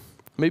teaser.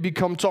 Maybe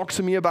come talk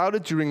to me about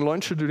it during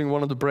lunch or during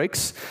one of the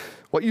breaks.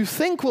 What you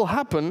think will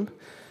happen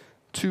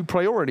to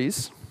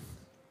priorities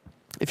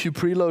if you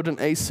preload an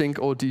async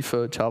or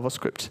deferred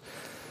JavaScript.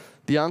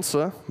 The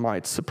answer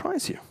might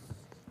surprise you.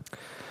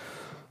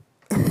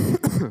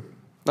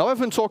 Now, I've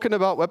been talking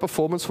about web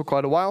performance for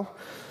quite a while.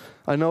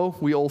 I know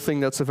we all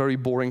think that's a very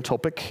boring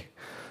topic.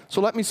 So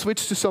let me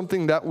switch to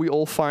something that we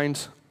all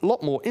find a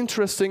lot more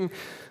interesting,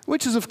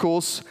 which is, of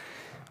course,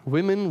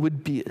 women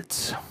with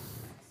beards.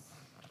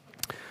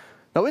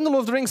 Now, in the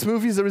Lord of the Rings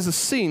movies, there is a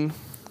scene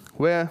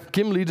where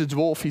Gimli the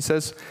dwarf, he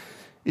says,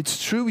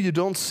 "It's true you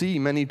don't see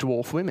many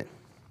dwarf women."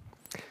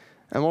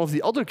 And one of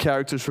the other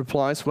characters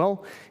replies,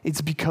 "Well,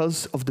 it's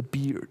because of the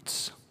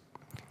beards,"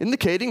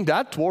 indicating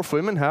that dwarf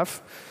women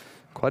have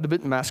quite a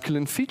bit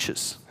masculine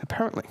features,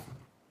 apparently.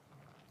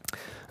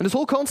 And this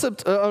whole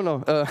concept,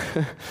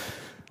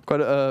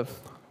 quite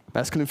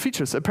masculine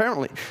features,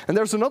 apparently. And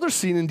there's another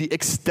scene in the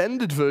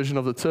extended version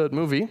of the third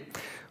movie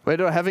where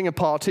they're having a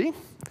party,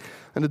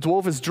 and the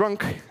dwarf is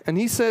drunk, and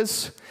he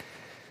says,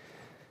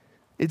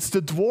 "It's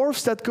the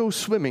dwarves that go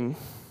swimming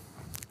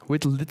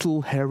with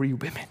little hairy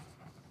women."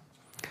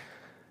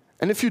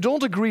 And if you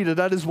don't agree that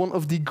that is one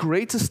of the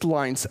greatest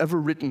lines ever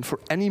written for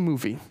any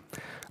movie,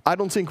 I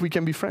don't think we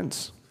can be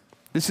friends.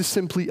 This is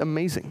simply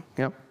amazing,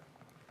 yeah?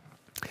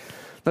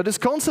 Now, this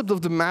concept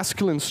of the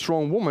masculine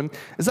strong woman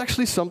is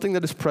actually something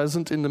that is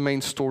present in the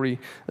main story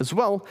as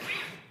well,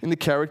 in the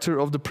character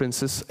of the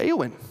Princess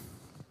Eowyn,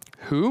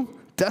 who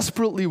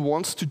desperately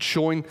wants to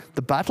join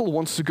the battle,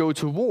 wants to go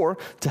to war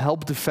to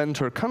help defend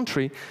her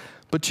country,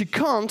 but she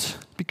can't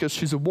because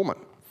she's a woman.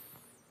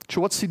 So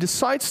what she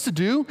decides to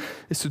do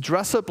is to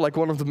dress up like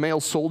one of the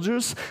male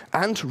soldiers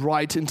and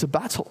ride into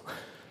battle.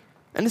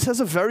 And this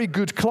has a very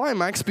good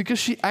climax because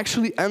she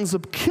actually ends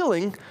up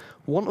killing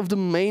one of the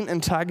main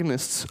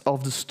antagonists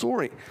of the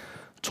story.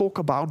 Talk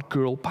about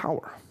girl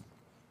power.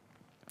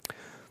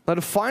 Now,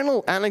 the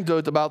final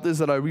anecdote about this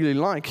that I really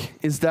like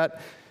is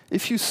that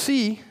if you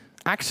see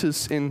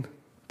actors in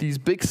these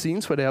big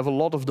scenes where they have a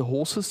lot of the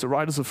horses, the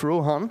riders of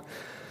Rohan,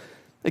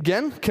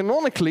 again,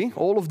 canonically,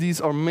 all of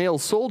these are male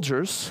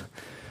soldiers.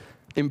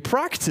 In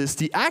practice,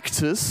 the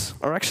actors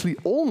are actually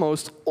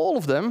almost all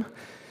of them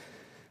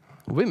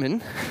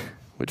women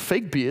with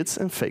fake beards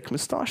and fake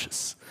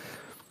mustaches.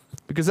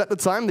 Because at the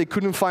time, they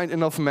couldn't find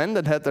enough men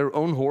that had their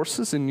own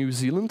horses in New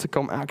Zealand to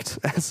come act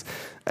as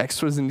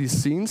extras in these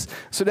scenes.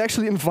 So they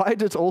actually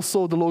invited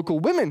also the local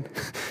women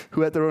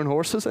who had their own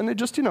horses, and they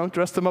just,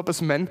 dressed them up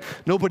as men.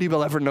 Nobody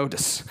will ever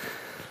notice.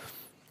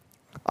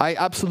 I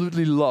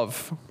absolutely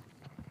love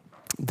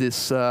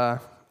this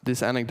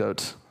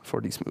anecdote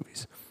for these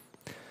movies.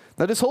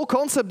 Now, this whole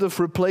concept of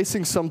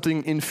replacing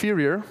something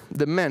inferior,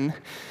 the men,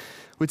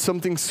 with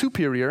something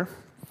superior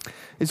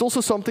is also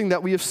something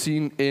that we have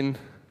seen in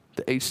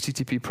the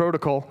HTTP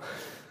protocol,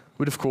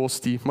 with, of course,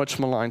 the much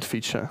maligned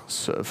feature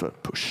server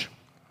push.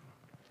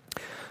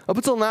 Up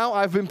until now,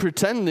 I've been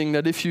pretending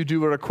that if you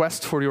do a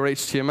request for your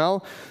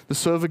HTML, the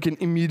server can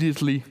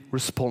immediately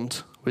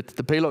respond with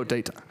the payload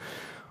data.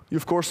 You,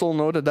 of course, all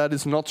know that that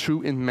is not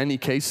true in many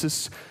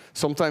cases.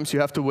 Sometimes you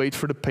have to wait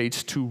for the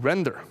page to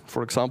render,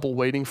 for example,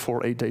 waiting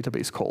for a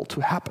database call to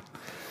happen.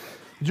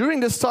 During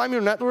this time,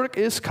 your network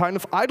is kind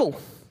of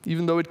idle,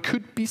 even though it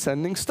could be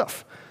sending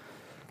stuff.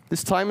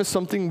 This time is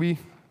something we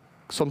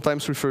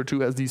sometimes refer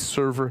to as the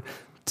server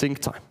think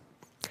time.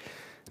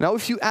 Now,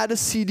 if you add a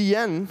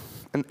CDN,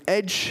 an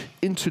edge,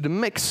 into the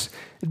mix,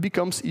 it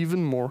becomes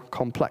even more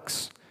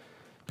complex.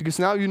 Because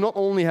now you not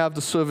only have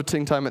the server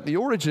think time at the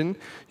origin,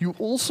 you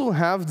also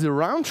have the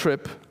round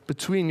trip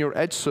between your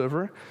edge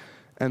server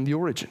and the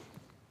origin.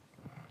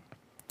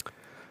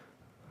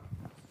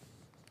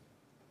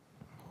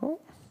 Well,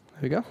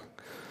 there you go.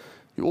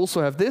 You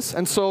also have this,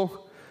 and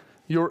so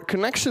your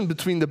connection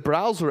between the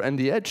browser and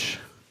the edge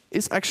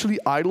is actually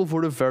idle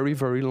for a very,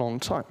 very long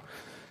time.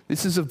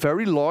 This is a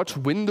very large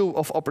window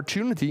of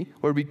opportunity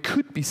where we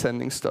could be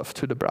sending stuff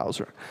to the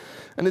browser.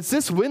 And it's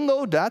this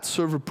window that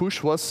server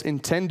push was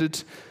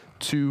intended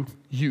to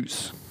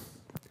use.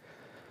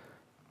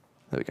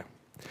 There we go.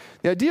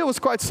 The idea was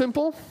quite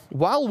simple.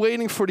 While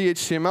waiting for the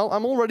HTML,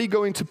 I'm already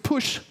going to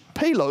push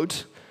payload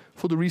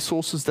for the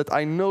resources that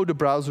I know the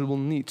browser will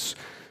need.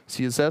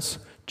 CSS,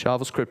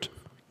 JavaScript.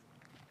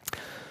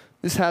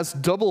 This has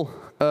double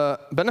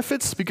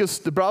benefits because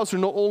the browser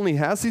not only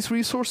has these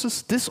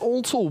resources, this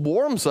also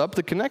warms up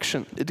the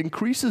connection. It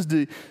increases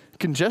the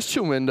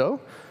congestion window.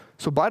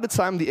 So by the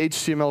time the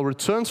HTML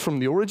returns from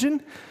the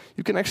origin,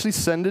 you can actually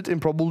send it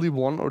in probably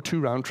 1 or 2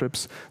 round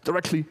trips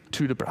directly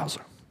to the browser.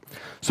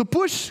 So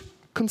push,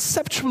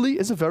 conceptually,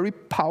 is a very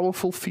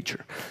powerful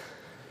feature.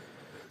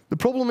 The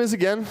problem is,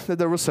 again, that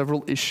there were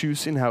several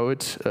issues in how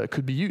it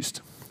could be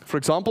used. For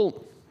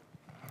example,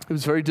 it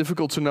was very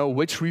difficult to know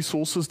which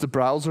resources the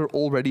browser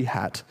already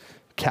had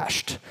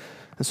cached.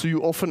 And so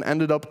you often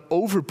ended up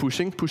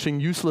over-pushing, pushing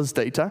useless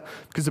data,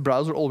 because the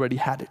browser already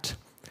had it.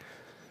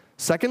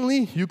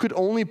 Secondly, you could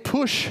only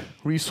push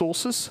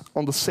resources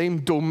on the same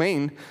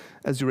domain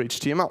as your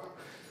HTML,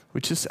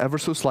 which is ever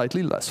so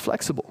slightly less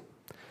flexible.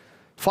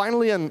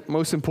 Finally, and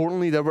most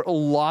importantly, there were a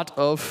lot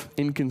of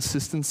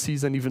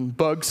inconsistencies and even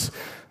bugs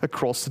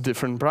across the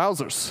different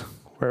browsers.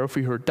 Where have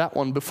we heard that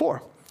one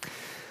before?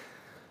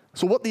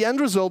 So what the end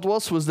result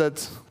was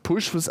that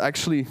push was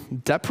actually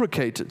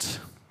deprecated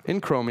in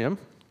Chromium,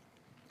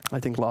 I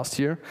think last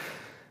year,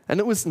 and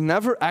it was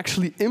never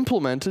actually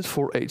implemented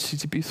for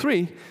HTTP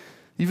 3,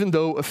 even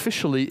though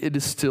officially it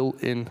is still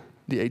in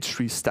the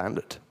H3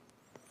 standard.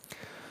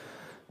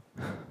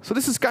 So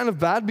this is kind of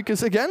bad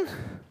because, again,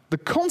 the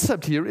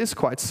concept here is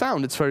quite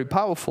sound. It's very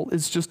powerful.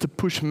 It's just the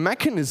push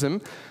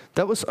mechanism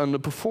that was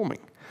underperforming.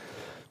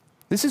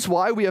 This is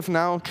why we have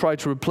now tried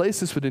to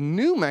replace this with a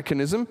new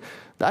mechanism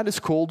that is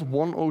called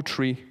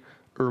 103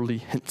 early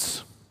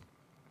hints.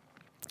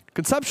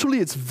 Conceptually,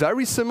 it's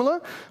very similar,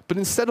 but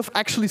instead of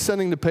actually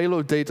sending the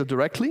payload data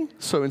directly,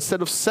 so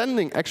instead of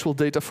sending actual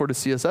data for the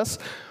CSS,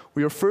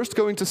 we are first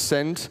going to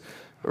send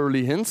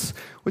early hints,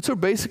 which are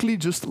basically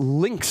just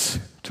links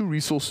to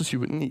resources you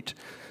would need.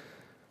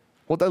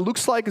 What that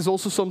looks like is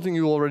also something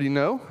you already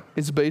know.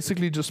 It's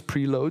basically just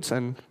preloads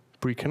and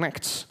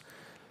pre-connects.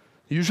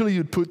 Usually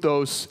you'd put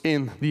those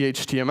in the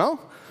HTML,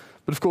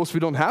 but of course we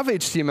don't have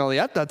HTML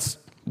yet. That's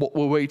what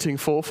we're waiting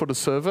for the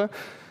server.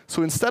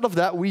 So instead of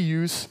that, we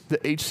use the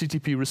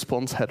HTTP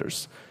response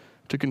headers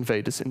to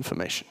convey this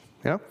information.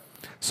 Yeah?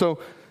 So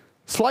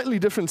slightly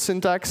different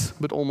syntax,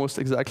 but almost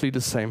exactly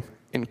the same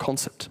in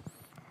concept.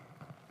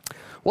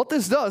 What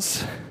this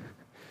does,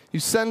 you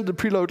send the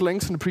preload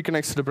links and the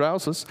pre-connects to the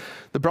browsers.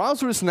 The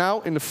browser is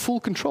now in the full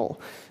control.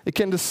 It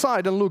can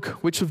decide and look,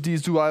 which of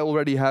these do I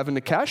already have in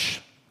the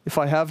cache? If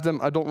I have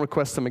them, I don't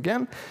request them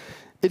again.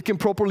 It can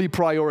properly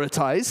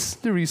prioritize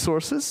the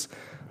resources,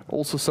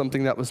 also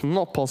something that was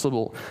not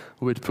possible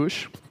with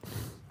push.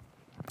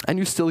 And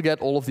you still get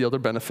all of the other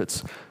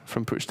benefits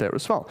from push there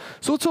as well.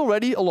 So it's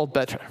already a lot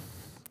better.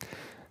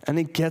 And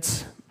it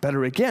gets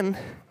better again,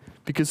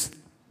 because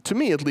to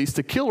me at least,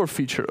 the killer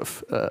feature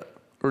of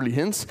early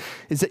hints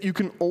is that you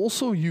can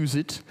also use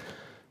it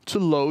to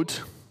load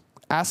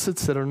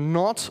assets that are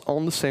not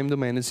on the same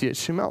domain as the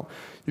HTML.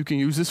 You can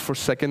use this for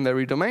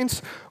secondary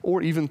domains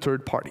or even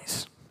third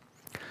parties.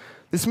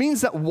 This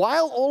means that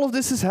while all of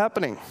this is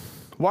happening,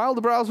 while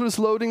the browser is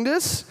loading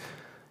this,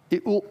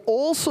 it will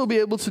also be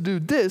able to do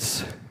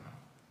this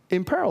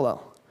in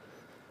parallel.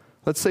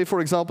 Let's say,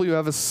 for example, you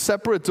have a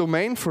separate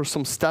domain for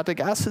some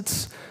static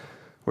assets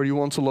where you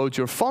want to load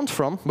your font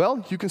from.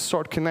 Well, you can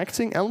start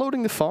connecting and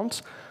loading the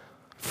font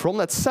from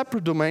that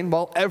separate domain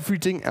while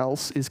everything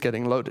else is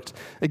getting loaded.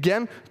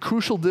 Again,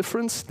 crucial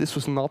difference. This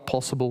was not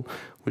possible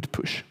with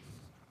push.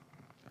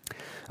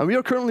 And we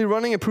are currently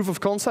running a proof of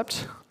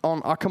concept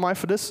on Akamai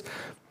for this,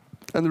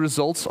 and the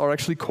results are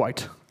actually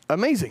quite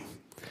amazing.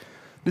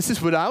 This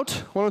is without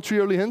 103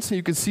 early hints, and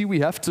you can see we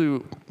have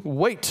to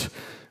wait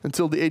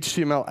until the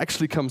HTML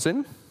actually comes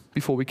in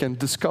before we can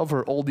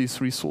discover all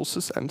these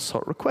resources and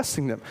start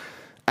requesting them,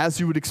 as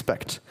you would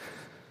expect.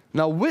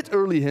 Now, with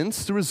early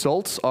hints, the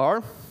results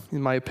are,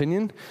 in my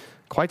opinion,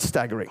 quite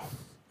staggering.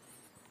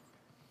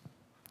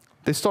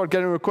 They start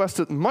getting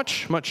requested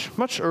much, much,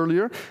 much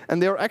earlier,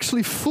 and they are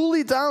actually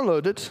fully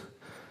downloaded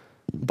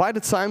by the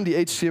time the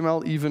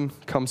HTML even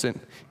comes in.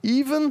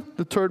 Even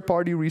the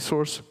third-party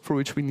resource for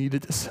which we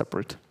needed a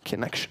separate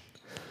connection.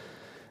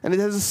 And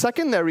it has a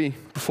secondary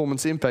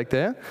performance impact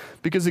there,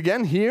 because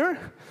again, here,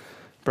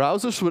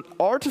 browsers would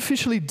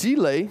artificially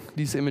delay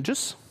these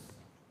images.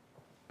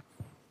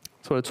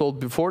 So I told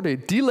before, they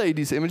delay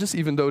these images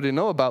even though they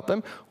know about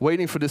them,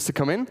 waiting for this to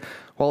come in.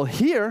 While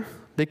here,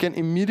 they can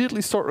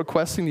immediately start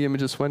requesting the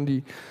images when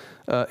the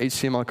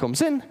HTML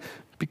comes in,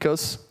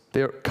 because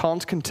they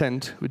can't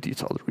contend with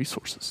these other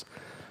resources.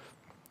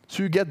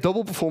 So you get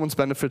double performance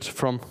benefit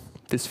from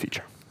this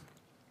feature.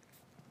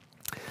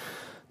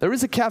 There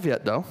is a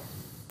caveat, though,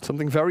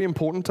 something very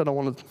important that I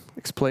want to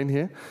explain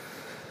here.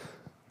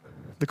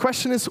 The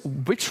question is,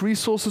 which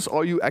resources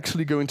are you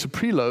actually going to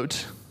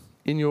preload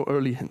in your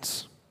early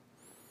hints?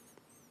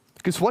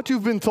 Because what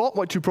you've been taught,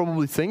 what you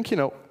probably think,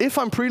 if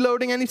I'm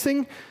preloading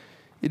anything,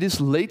 it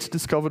is late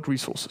discovered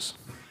resources.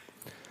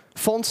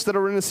 Fonts that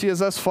are in a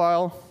CSS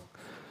file,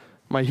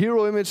 my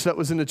hero image that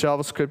was in the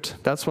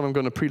JavaScript, that's what I'm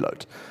going to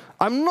preload.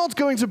 I'm not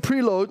going to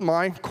preload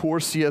my core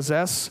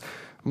CSS,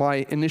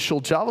 my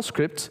initial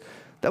JavaScript.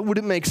 That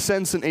wouldn't make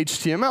sense in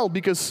HTML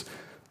because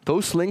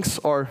those links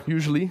are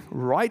usually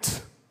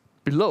right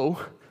below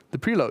the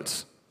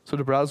preloads. So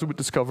the browser would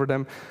discover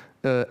them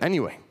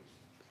anyway.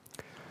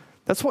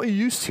 That's what you're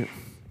used to.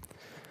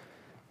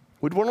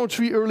 With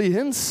 103 early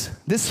hints,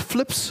 this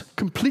flips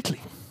completely.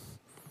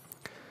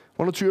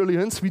 103 early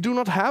hints, we do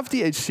not have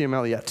the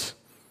HTML yet.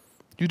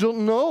 You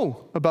don't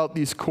know about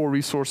these core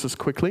resources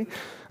quickly.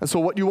 And so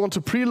what you want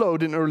to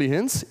preload in early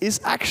hints is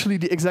actually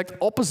the exact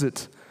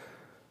opposite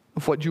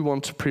of what you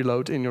want to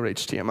preload in your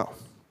HTML.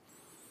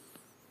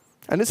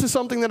 And this is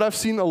something that I've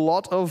seen a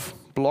lot of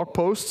blog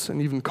posts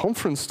and even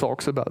conference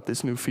talks about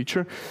this new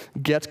feature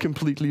get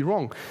completely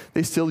wrong.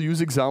 They still use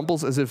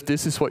examples as if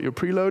this is what you're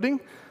preloading.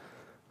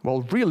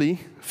 Well,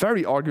 really,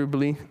 very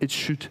arguably, it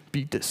should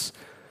be this.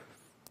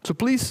 So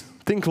please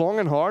think long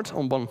and hard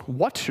on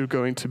what you're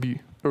going to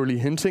be early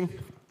hinting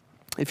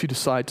if you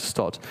decide to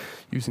start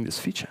using this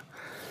feature.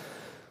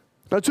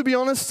 Now, to be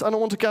honest, I don't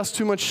want to cast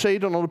too much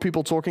shade on other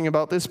people talking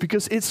about this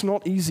because it's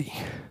not easy.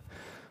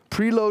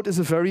 Preload is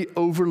a very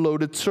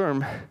overloaded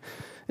term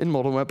in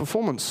modern web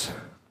performance.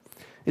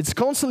 It's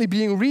constantly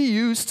being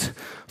reused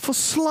for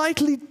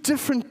slightly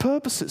different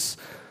purposes.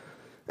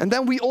 And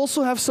then we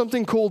also have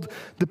something called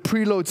the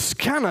preload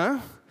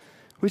scanner,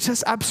 which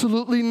has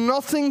absolutely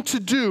nothing to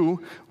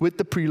do with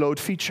the preload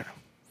feature.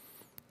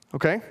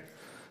 Okay?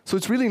 So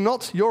it's really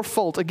not your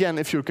fault, again,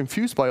 if you're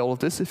confused by all of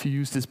this, if you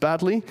use this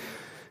badly.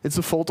 It's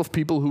the fault of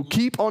people who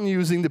keep on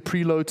using the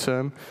preload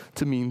term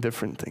to mean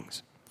different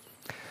things.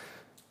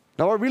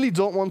 Now, I really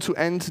don't want to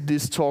end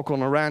this talk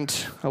on a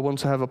rant. I want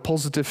to have a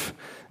positive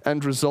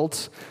end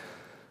result.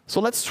 So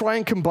let's try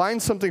and combine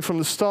something from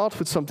the start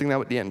with something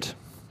now at the end.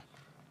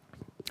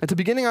 At the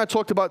beginning, I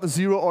talked about the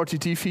zero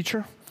RTT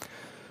feature.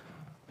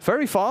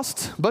 Very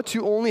fast, but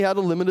you only had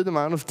a limited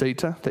amount of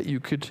data that you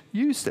could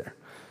use there.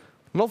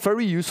 Not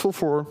very useful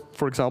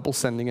for example,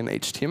 sending an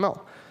HTML.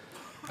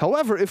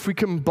 However, if we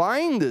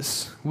combine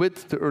this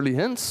with the early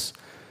hints,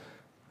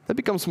 that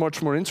becomes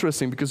much more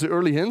interesting, because the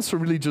early hints are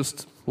really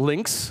just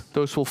links.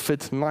 Those will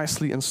fit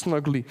nicely and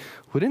snugly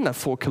within that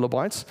 4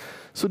 kilobytes.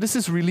 So this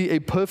is really a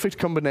perfect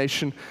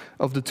combination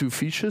of the two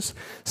features,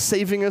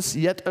 saving us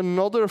yet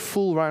another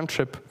full round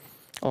trip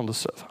on the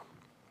server.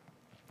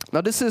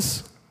 Now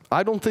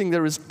I don't think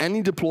there is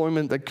any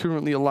deployment that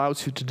currently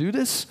allows you to do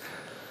this,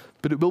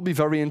 but it will be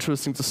very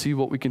interesting to see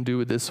what we can do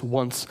with this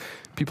once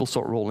people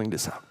start rolling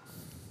this out.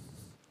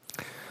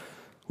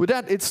 With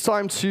that, it's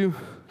time to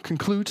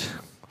conclude,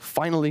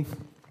 finally.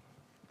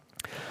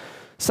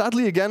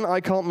 Sadly, again, I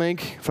can't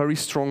make very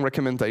strong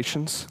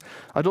recommendations.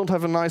 I don't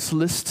have a nice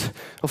list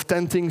of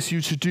 10 things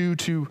you should do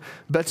to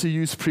better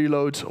use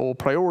preload or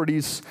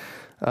priorities,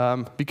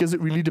 because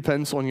it really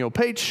depends on your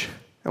page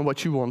and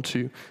what you want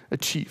to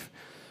achieve.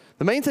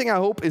 The main thing I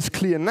hope is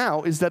clear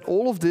now is that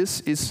all of this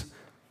is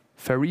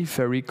very,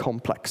 very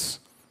complex.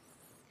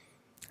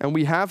 And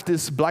we have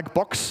this black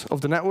box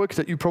of the network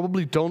that you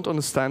probably don't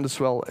understand as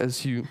well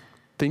as you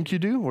think you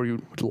do, or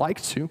you would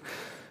like to.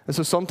 And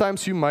so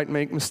sometimes you might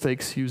make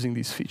mistakes using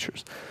these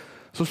features.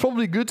 So it's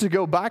probably good to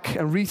go back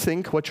and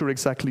rethink what you're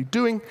exactly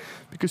doing,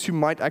 because you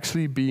might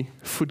actually be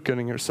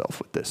foot-gunning yourself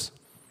with this.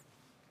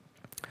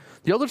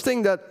 The other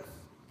thing that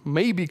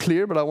may be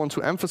clear, but I want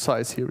to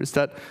emphasize here, is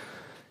that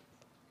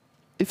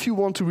if you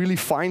want to really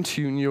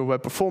fine-tune your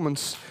web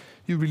performance,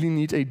 you really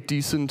need a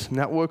decent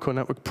network or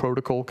network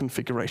protocol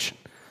configuration.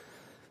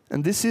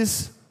 And this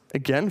is,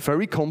 again,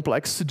 very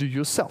complex to do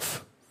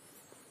yourself,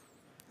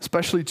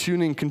 especially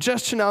tuning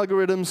congestion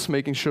algorithms,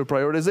 making sure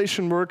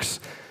prioritization works,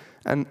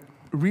 and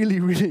really,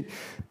 really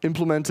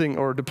implementing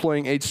or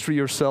deploying H3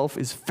 yourself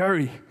is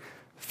very,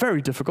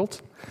 very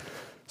difficult.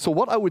 So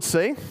what I would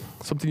say,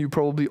 something you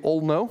probably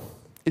all know,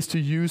 is to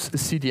use a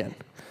CDN.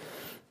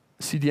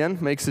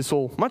 CDN makes this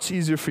all much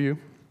easier for you.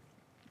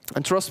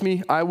 And trust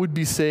me, I would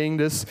be saying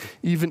this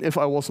even if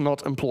I was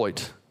not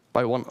employed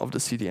by one of the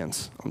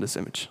CDNs on this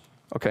image.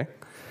 Okay?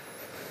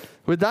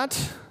 With that,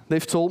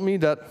 they've told me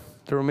that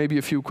there are maybe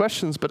a few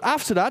questions, but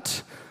after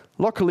that,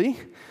 luckily,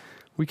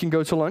 we can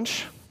go to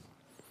lunch.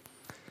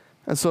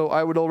 And so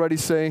I would already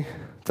say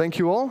thank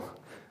you all,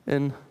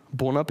 and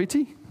bon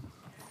appétit.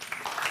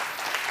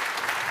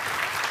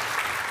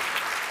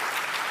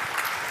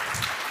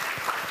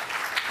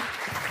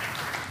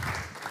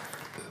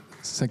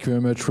 Thank you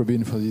very much,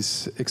 Robin, for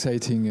this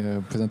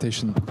exciting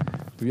presentation.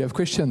 Do you have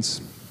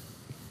questions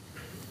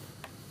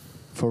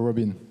for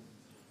Robin?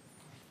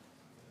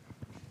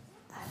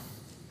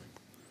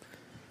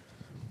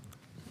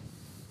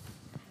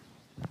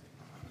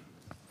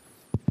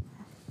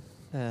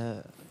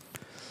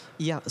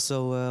 Yeah,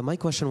 so my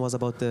question was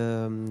about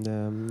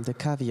the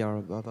caviar,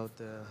 about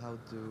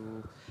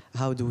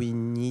how do we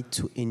need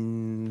to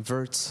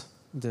invert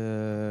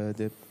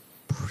the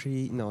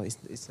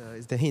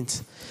it's the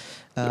hint.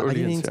 I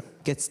didn't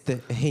get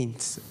the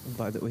hint,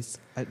 by the way.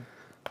 I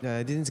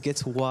didn't get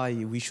why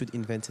we should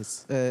invert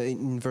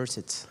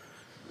it.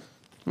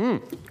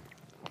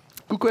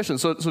 Good question.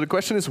 So the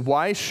question is,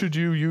 why should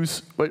you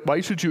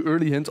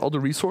early hint other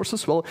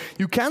resources? Well,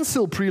 you can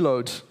still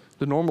preload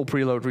the normal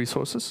preload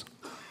resources.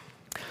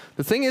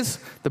 The thing is,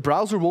 the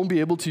browser won't be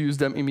able to use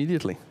them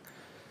immediately,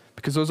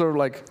 because those are,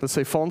 like, let's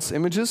say, fonts,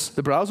 images.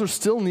 The browser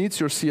still needs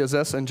your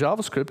CSS and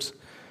JavaScript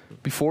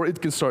before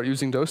it can start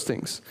using those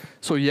things.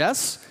 So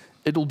yes,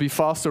 it'll be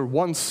faster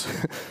once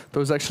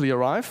those actually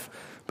arrive,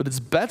 but it's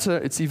better,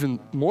 it's even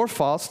more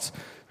fast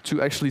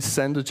to actually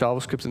send the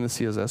JavaScript and the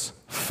CSS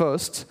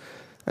first,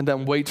 and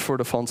then wait for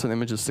the fonts and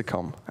images to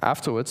come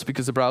afterwards,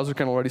 because the browser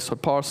can already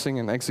start parsing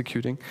and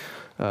executing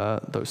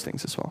those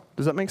things as well.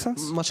 Does that make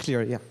sense? Much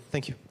clearer, yeah.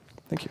 Thank you.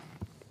 Thank you.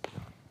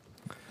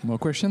 More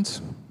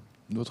questions?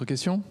 D'autres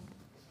questions?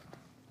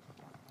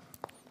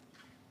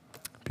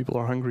 People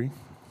are hungry.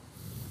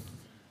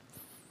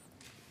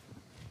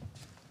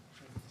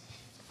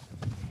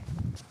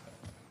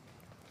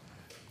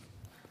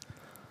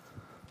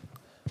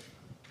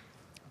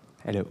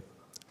 Hello.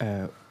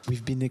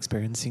 We've been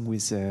experiencing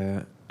with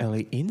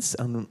early hints,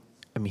 and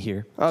I'm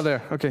here. Oh,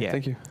 there. Okay, yeah.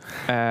 Thank you.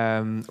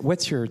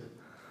 What's your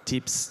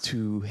tips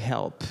to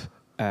help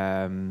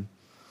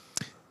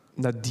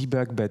not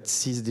debug, but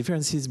see the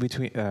differences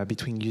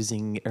between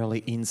using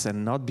early hints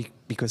and not,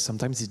 because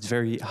sometimes it's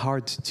very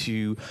hard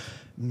to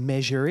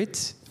measure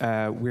it.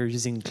 We're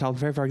using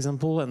Cloudflare, for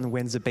example, and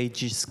when the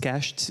page is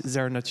cached,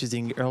 they're not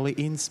using early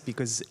hints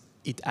because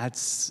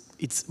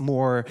it's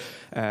more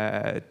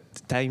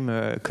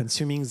time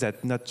consuming than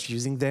not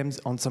using them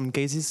on some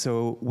cases.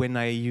 So when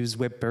I use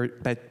web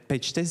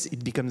page tests,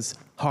 it becomes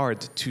hard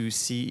to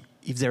see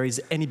if there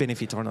is any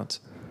benefit or not.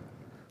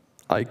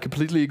 I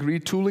completely agree.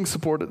 Tooling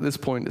support at this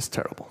point is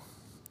terrible.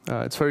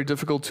 It's very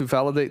difficult to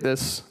validate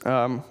this.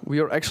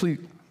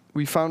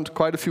 We found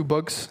quite a few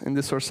bugs in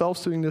this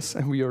ourselves doing this,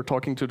 and we are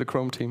talking to the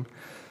Chrome team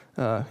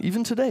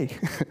even today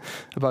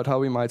about how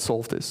we might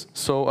solve this.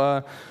 So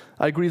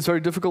I agree it's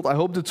very difficult. I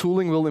hope the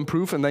tooling will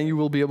improve, and then you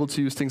will be able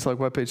to use things like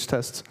web page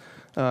tests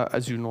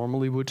as you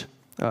normally would.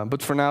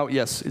 But for now,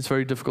 yes, it's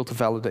very difficult to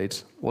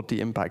validate what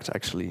the impact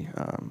actually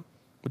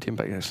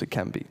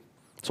can be.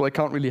 So I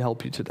can't really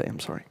help you today. I'm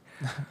sorry.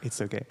 It's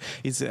okay.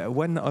 Is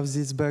one of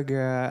these bugs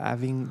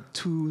having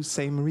two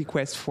same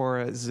requests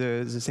for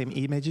the same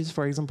images,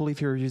 for example, if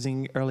you're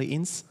using early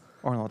ints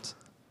or not?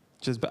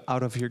 Just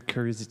out of your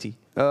curiosity.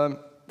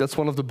 That's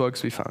one of the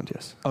bugs we found,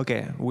 yes.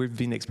 Okay, we've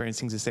been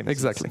experiencing the same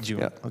exactly. since June.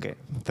 Yeah. Okay,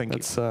 thank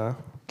you.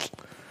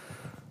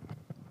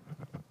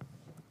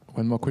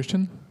 One more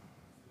question?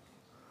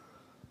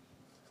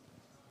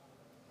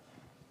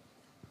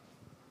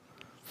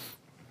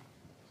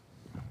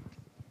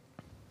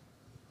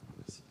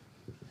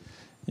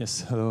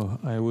 Yes, hello.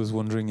 I was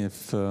wondering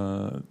if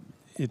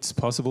it's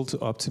possible to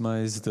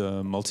optimize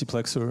the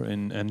multiplexer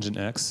in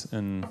Nginx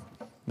and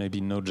maybe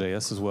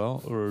Node.js as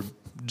well, or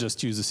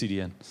just use the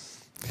CDN?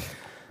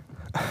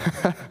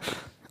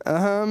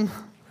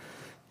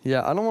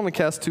 Yeah, I don't want to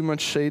cast too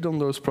much shade on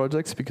those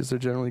projects because they're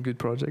generally good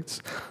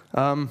projects.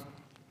 As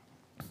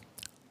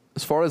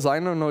far as I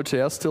know,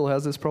 Node.js still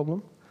has this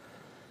problem,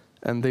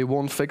 and they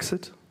won't fix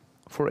it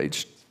for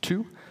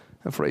H2.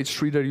 And for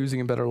H3, they're using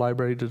a better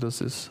library that does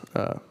this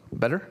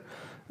better.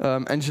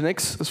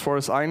 Nginx, as far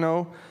as I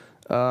know,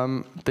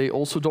 they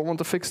also don't want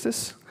to fix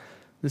this.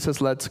 This has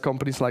led to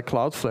companies like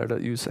Cloudflare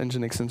that use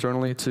Nginx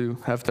internally to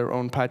have their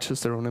own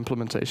patches, their own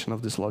implementation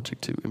of this logic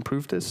to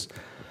improve this.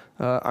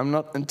 I'm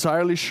not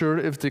entirely sure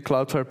if the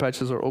Cloudflare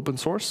patches are open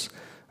source.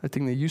 I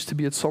think they used to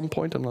be at some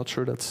point. I'm not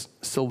sure that's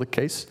still the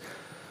case.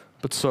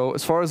 But so,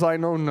 as far as I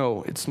know,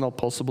 no, it's not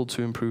possible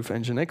to improve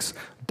Nginx.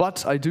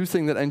 But I do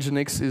think that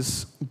Nginx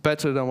is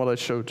better than what I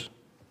showed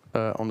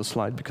on the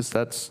slide, because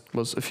that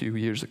was a few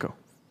years ago.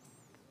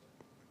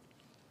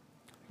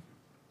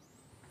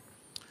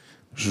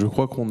 Je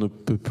crois qu'on ne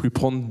peut plus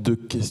prendre de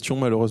questions,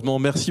 malheureusement.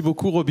 Merci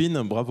beaucoup,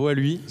 Robin. Bravo à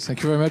lui.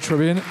 Thank you very much,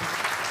 Robin.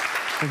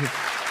 Thank you.